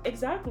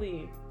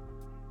 Exactly.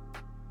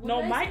 What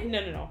No, did I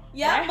say? no.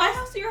 Yeah, my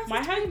house to your house My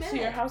is 20 house minutes. to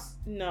your house,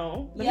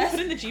 no. Let Yes. me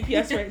put in the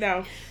GPS right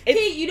now.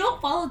 Okay, you don't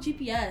follow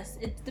GPS.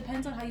 It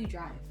depends on how you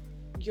drive.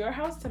 Your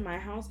house to my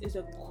house is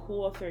a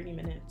cool 30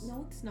 minutes.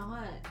 No, it's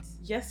not.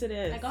 Yes, it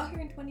is. I got here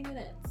in 20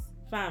 minutes.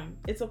 Fam,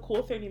 it's a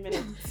cool 30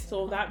 minutes.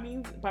 So that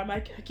means, by my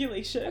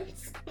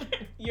calculations,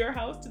 your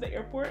house to the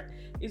airport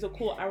is a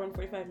cool hour and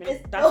 45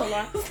 minutes. That's a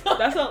lot.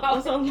 That's a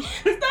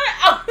It's not an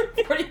hour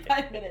and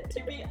 45 minutes.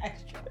 You're being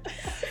extra.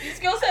 This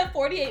girl said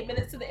 48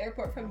 minutes to the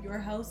airport from your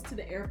house to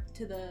the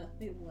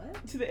wait,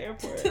 what? To the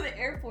airport. To the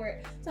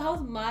airport. So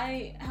how's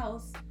my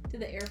house to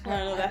the airport? I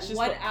don't know, that's just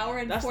 1 hour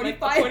and that's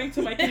 45 like according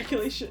to my minutes.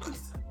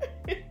 calculations.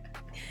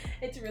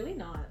 It's really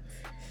not.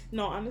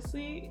 No,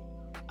 honestly,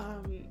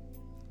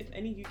 if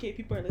any UK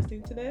people are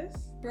listening to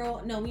this,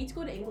 Bro, no, we need to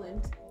go to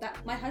England.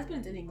 My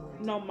husband's in England.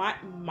 no,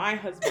 my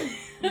husband,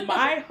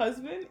 my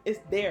husband is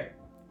there.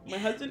 My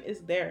husband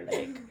is there.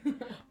 Like,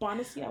 but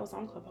honestly, I was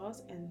on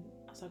Clubhouse and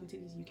I was talking to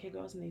these UK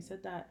girls and they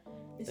said that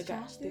It's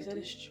trash they there said too?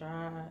 it's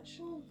trash.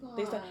 Oh gosh.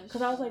 They said,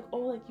 because I was like, oh,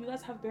 like you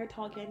guys have bare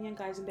tall Ghanaian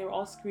guys, and they were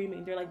all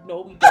screaming. They're like,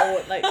 no, we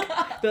don't. Like,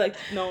 they're like,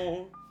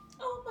 no.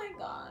 Oh my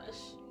gosh.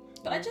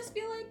 But I just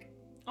feel like,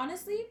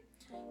 honestly,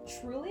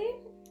 truly,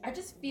 I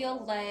just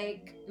feel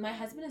like my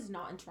husband is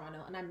not in Toronto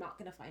and I'm not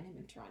gonna find him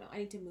in Toronto. I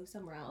need to move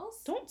somewhere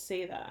else. Don't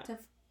say that.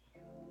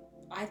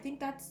 I think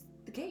that's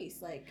the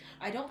case. Like,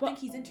 I don't think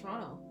he's in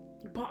Toronto.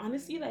 But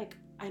honestly, like,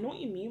 I know what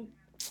you mean.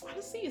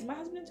 Honestly, is my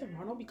husband in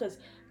Toronto? Because,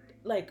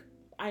 like,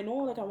 I know,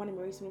 like, I want to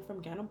marry someone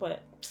from Ghana,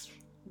 but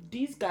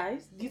these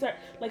guys, these are,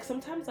 like,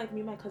 sometimes, like,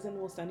 me and my cousin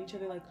will send each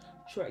other, like,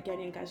 short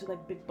Ghanaian guys with,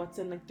 like, big butts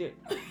and, like,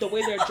 the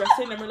way they're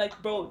dressing, and we're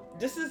like, bro,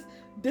 this is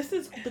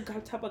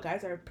the type of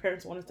guys our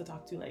parents want us to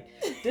talk to. Like,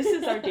 this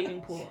is our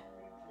dating pool.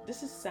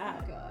 This is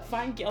sad. Oh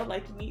Find girl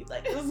like me.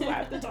 Like, this is who I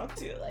have to talk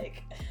to.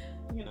 Like,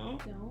 you know?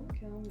 Don't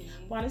kill me.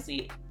 But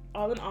honestly,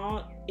 all in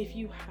all, if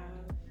you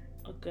have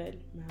a good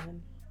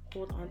man,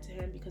 hold on to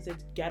him because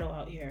it's ghetto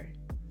out here.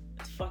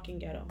 It's fucking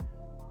ghetto.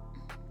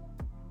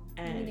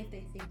 And Even if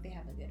they think they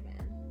have a good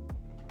man.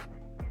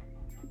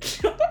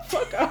 shut the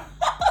fuck up.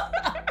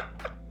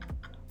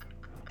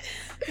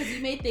 Because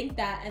you may think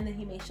that and then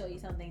he may show you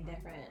something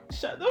different.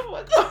 Shut the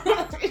fuck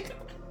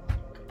up.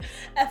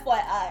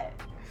 FYI.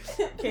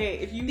 Okay,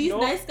 if you These know,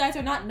 nice guys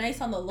are not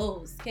nice on the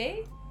lows,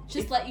 okay?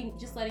 Just letting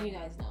you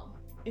guys know.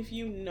 if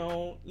you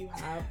know you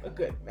have a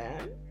good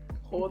man,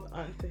 hold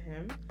on to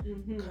him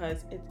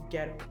because it's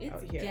ghetto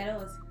out here.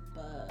 Ghetto as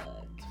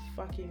fuck. It's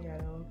fucking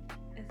ghetto.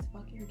 It's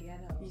fucking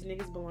ghetto. These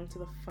niggas belong to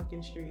the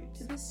fucking streets.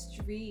 To the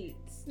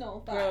streets.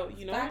 No, facts. Bro,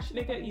 you know Facts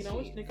which to the nigga? You know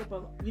which streets.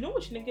 nigga? You know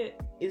which nigga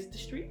is the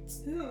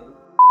streets? Who?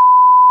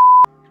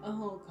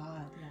 Oh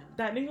god, yeah.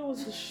 That nigga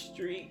was the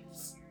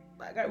streets.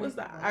 That guy was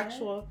the What?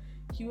 actual.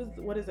 He was,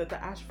 what is it?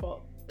 The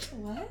asphalt.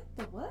 What?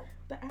 The what?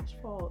 The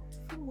asphalt.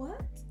 The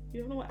what? You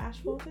don't know what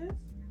asphalt is?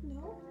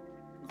 No.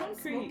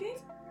 Concrete. Smoking?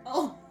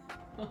 Oh.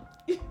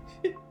 You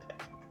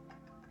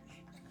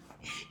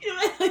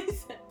know what I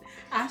said?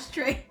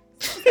 Ashtray.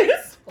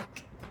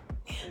 Smoking.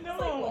 No.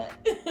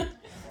 Like what?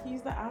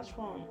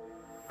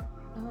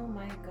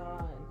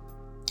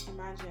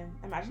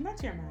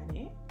 met your man,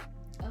 eh?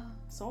 Oh.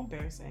 So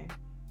embarrassing.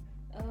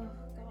 Oh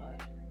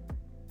god.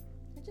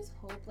 I just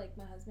hope like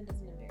my husband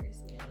doesn't embarrass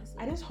me, honestly.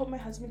 I just hope my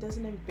husband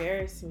doesn't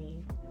embarrass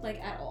me.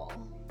 Like at all.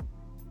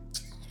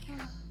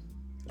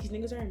 These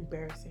niggas are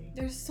embarrassing.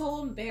 They're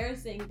so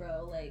embarrassing,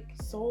 bro. Like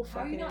So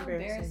how are fucking you not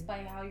embarrassing. embarrassed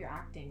by how you're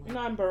acting? I'm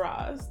not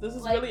embarrassed. This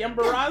is like, really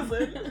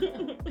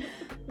embarrassing.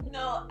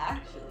 No,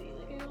 actually,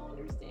 like I don't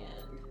understand.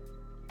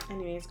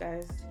 Anyways,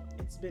 guys,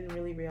 it's been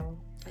really real.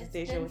 As It's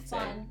Deja been would fun.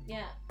 say.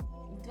 Yeah.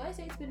 Do I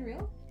say it's been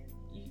real?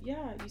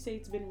 Yeah, you say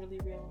it's been really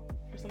real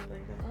or something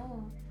like that.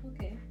 Oh,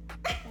 okay.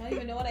 I don't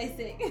even know what I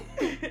say.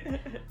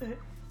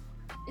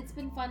 It's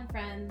been fun,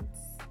 friends.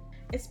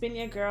 It's been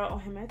your girl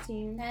Ohima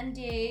Team, And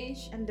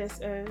Dej. and this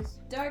is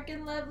Dark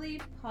and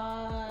Lovely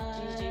Pod.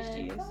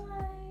 Jeez.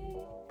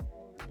 Bye.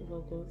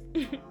 Vocals.